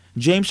repeat,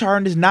 James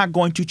Harden is not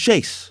going to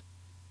chase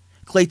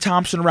Klay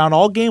Thompson around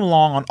all game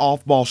long on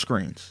off-ball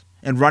screens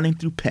and running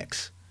through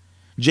picks.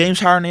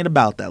 James Harden ain't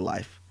about that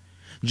life.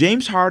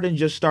 James Harden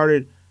just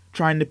started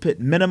trying to put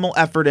minimal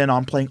effort in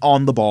on playing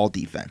on-the-ball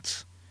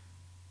defense.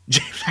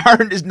 James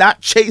Harden is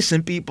not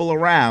chasing people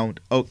around,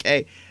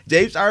 okay?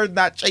 James Harden's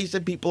not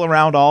chasing people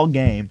around all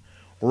game,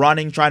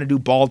 running, trying to do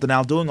ball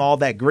denial, doing all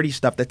that gritty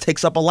stuff that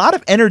takes up a lot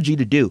of energy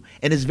to do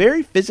and is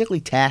very physically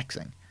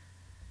taxing.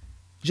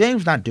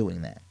 James not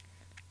doing that.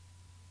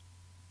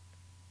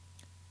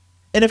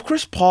 And if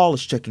Chris Paul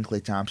is checking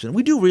Klay Thompson,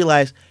 we do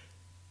realize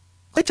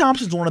Klay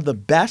Thompson's one of the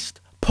best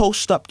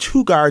post-up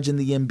two guards in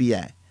the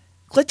NBA.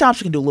 Klay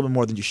Thompson can do a little bit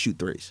more than just shoot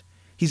threes.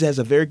 He has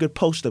a very good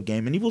post-up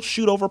game, and he will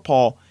shoot over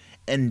Paul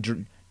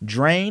and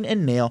drain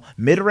and nail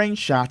mid-range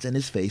shots in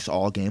his face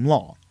all game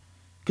long.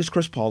 Because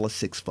Chris Paul is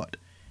 6 foot,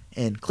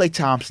 and Klay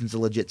Thompson's a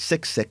legit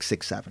 6'6",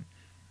 6'7".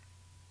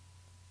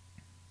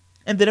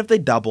 And then if they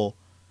double,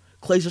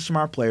 Klay's a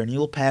smart player, and he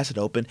will pass it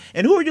open.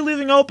 And who are you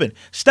leaving open?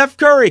 Steph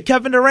Curry,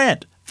 Kevin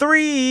Durant.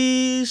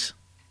 Threes.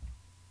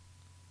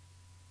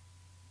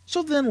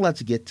 So then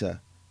let's get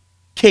to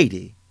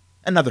KD.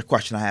 Another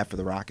question I have for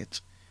the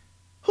Rockets.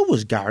 Who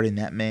was guarding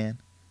that man?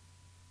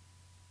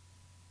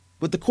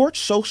 With the court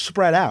so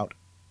spread out,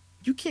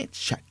 you can't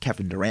check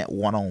Kevin Durant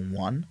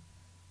one-on-one.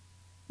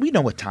 We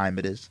know what time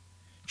it is.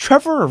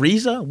 Trevor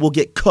Ariza will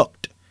get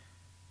cooked.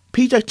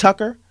 PJ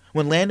Tucker,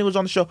 when Landon was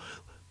on the show,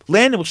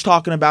 Landon was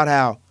talking about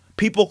how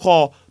people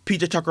call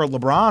PJ Tucker a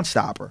LeBron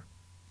stopper.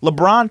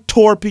 LeBron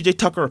tore PJ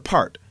Tucker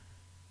apart.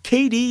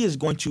 KD is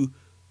going to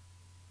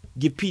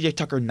give PJ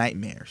Tucker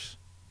nightmares.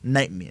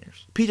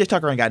 Nightmares. PJ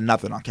Tucker ain't got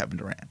nothing on Kevin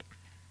Durant.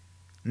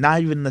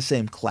 Not even in the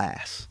same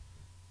class.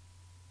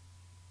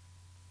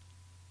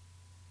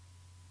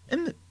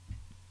 And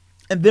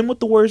then what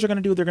the Warriors are going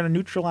to do, they're going to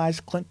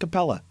neutralize Clint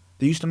Capella,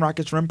 the Houston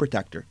Rockets rim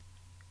protector.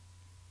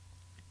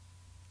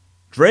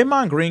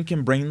 Draymond Green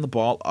can bring the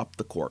ball up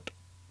the court.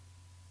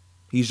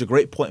 He's a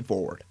great point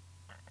forward.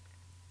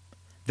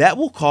 That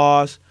will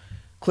cause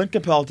Clint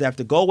Capella to have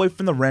to go away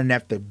from the rim and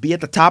have to be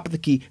at the top of the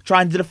key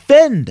trying to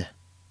defend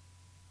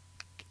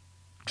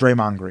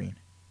Draymond Green.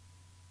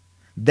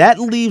 That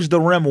leaves the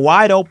rim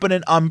wide open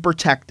and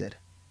unprotected.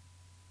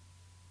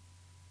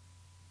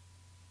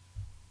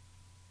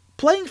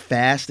 Playing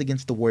fast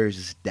against the Warriors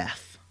is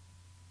death.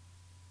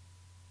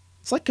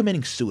 It's like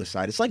committing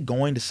suicide. It's like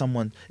going to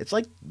someone. It's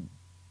like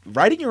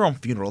writing your own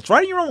funeral. It's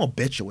writing your own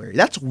obituary.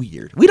 That's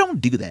weird. We don't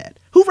do that.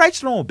 Who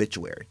writes their own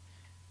obituary?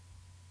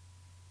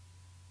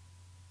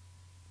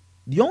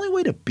 The only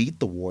way to beat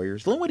the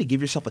Warriors, the only way to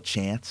give yourself a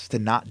chance to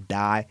not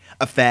die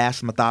a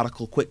fast,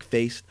 methodical,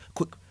 quick-paced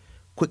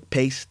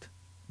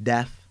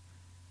death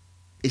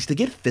is to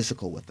get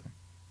physical with them.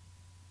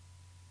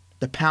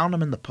 To pound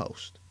them in the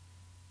post.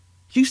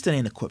 Houston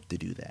ain't equipped to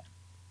do that.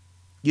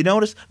 You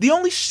notice? The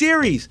only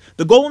series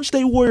the Golden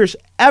State Warriors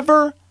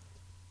ever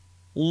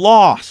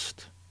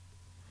lost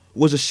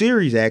was a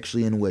series,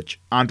 actually, in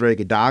which Andre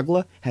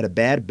Iguodala had a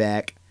bad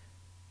back,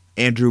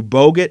 Andrew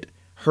Bogut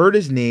hurt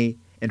his knee,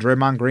 and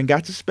Draymond Green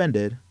got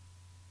suspended,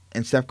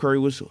 and Steph Curry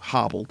was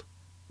hobbled.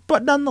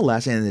 But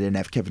nonetheless, and they didn't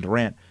have Kevin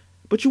Durant.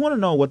 But you want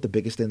to know what the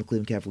biggest thing the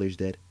Cleveland Cavaliers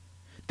did?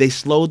 They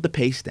slowed the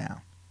pace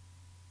down.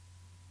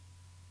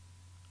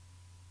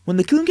 When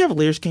the Cleveland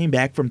Cavaliers came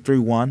back from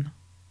 3-1,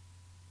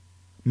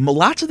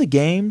 lots of the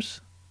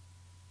games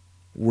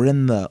were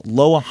in the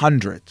low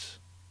 100s,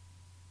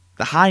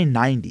 the high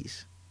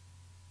 90s.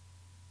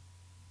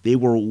 They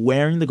were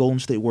wearing the Golden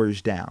State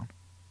Warriors down.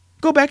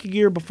 Go back a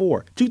year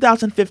before,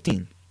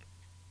 2015.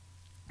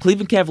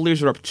 Cleveland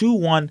Cavaliers were up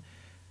 2-1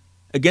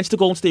 against the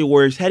Golden State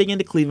Warriors heading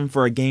into Cleveland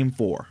for a Game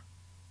 4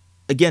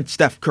 against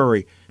Steph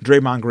Curry,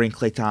 Draymond Green,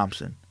 Klay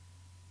Thompson.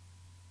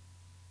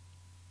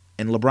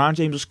 And LeBron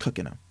James was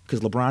cooking them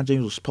because LeBron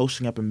James was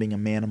posting up and being a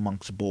man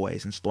amongst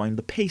boys and slowing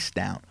the pace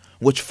down,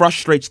 which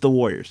frustrates the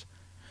Warriors.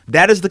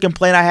 That is the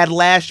complaint I had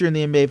last year in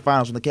the NBA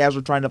Finals when the Cavs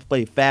were trying to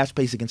play fast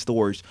pace against the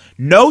Warriors.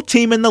 No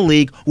team in the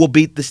league will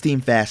beat this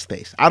team fast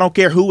pace. I don't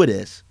care who it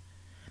is.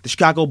 The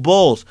Chicago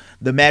Bulls,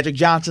 the Magic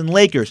Johnson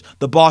Lakers,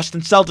 the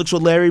Boston Celtics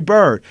with Larry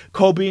Bird,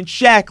 Kobe and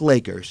Shaq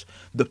Lakers,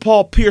 the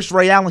Paul Pierce,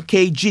 Ray Allen,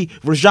 KG,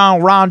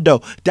 Rajon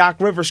Rondo, Doc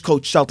Rivers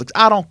coach Celtics.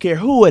 I don't care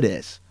who it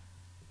is.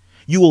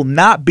 You will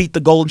not beat the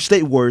Golden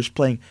State Warriors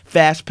playing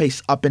fast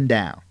pace up and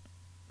down.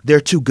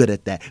 They're too good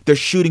at that. Their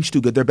shooting's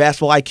too good. Their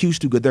basketball IQ's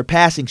too good. Their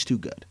passing's too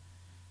good.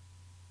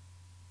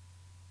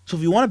 So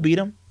if you want to beat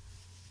them,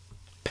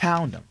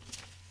 pound them.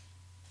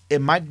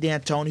 And Mike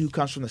D'Antoni, who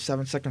comes from the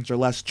 7 seconds or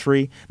less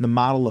tree, the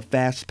model of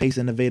fast-paced,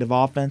 innovative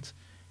offense,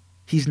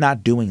 he's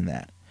not doing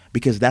that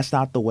because that's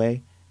not the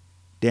way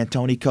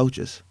D'Antoni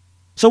coaches.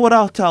 So what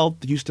I'll tell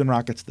the Houston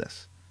Rockets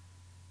this.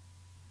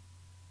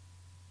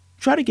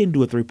 Try to get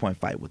into a three-point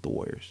fight with the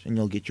Warriors, and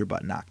you'll get your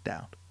butt knocked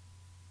out.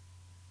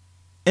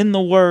 In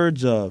the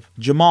words of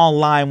Jamal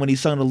Lyon when he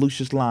sung to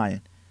Lucious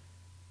Lyon,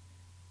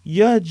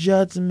 your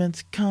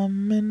judgment's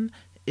coming,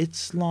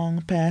 it's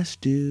long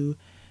past due.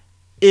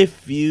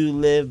 If you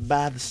live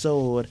by the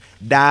sword,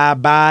 die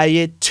by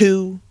it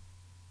too.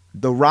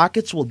 The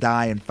Rockets will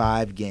die in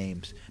 5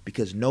 games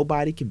because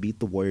nobody can beat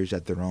the Warriors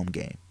at their own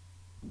game.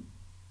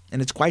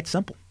 And it's quite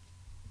simple.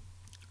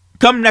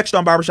 Coming next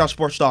on Barbershop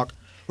Sports Talk,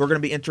 we're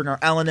going to be entering our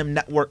L&M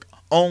Network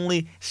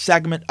only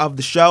segment of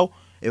the show.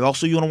 If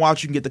also you want to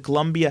watch, you can get the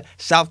Columbia,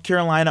 South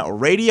Carolina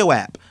radio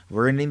app.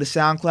 We're ending the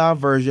SoundCloud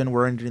version.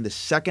 We're entering the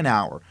second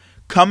hour.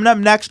 Coming up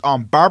next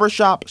on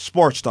Barbershop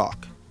Sports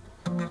Talk.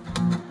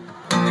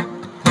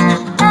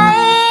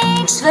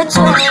 Thanks for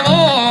tuning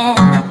in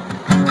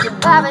to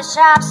Barbershop.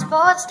 Barbershop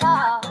Sports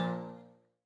Talk.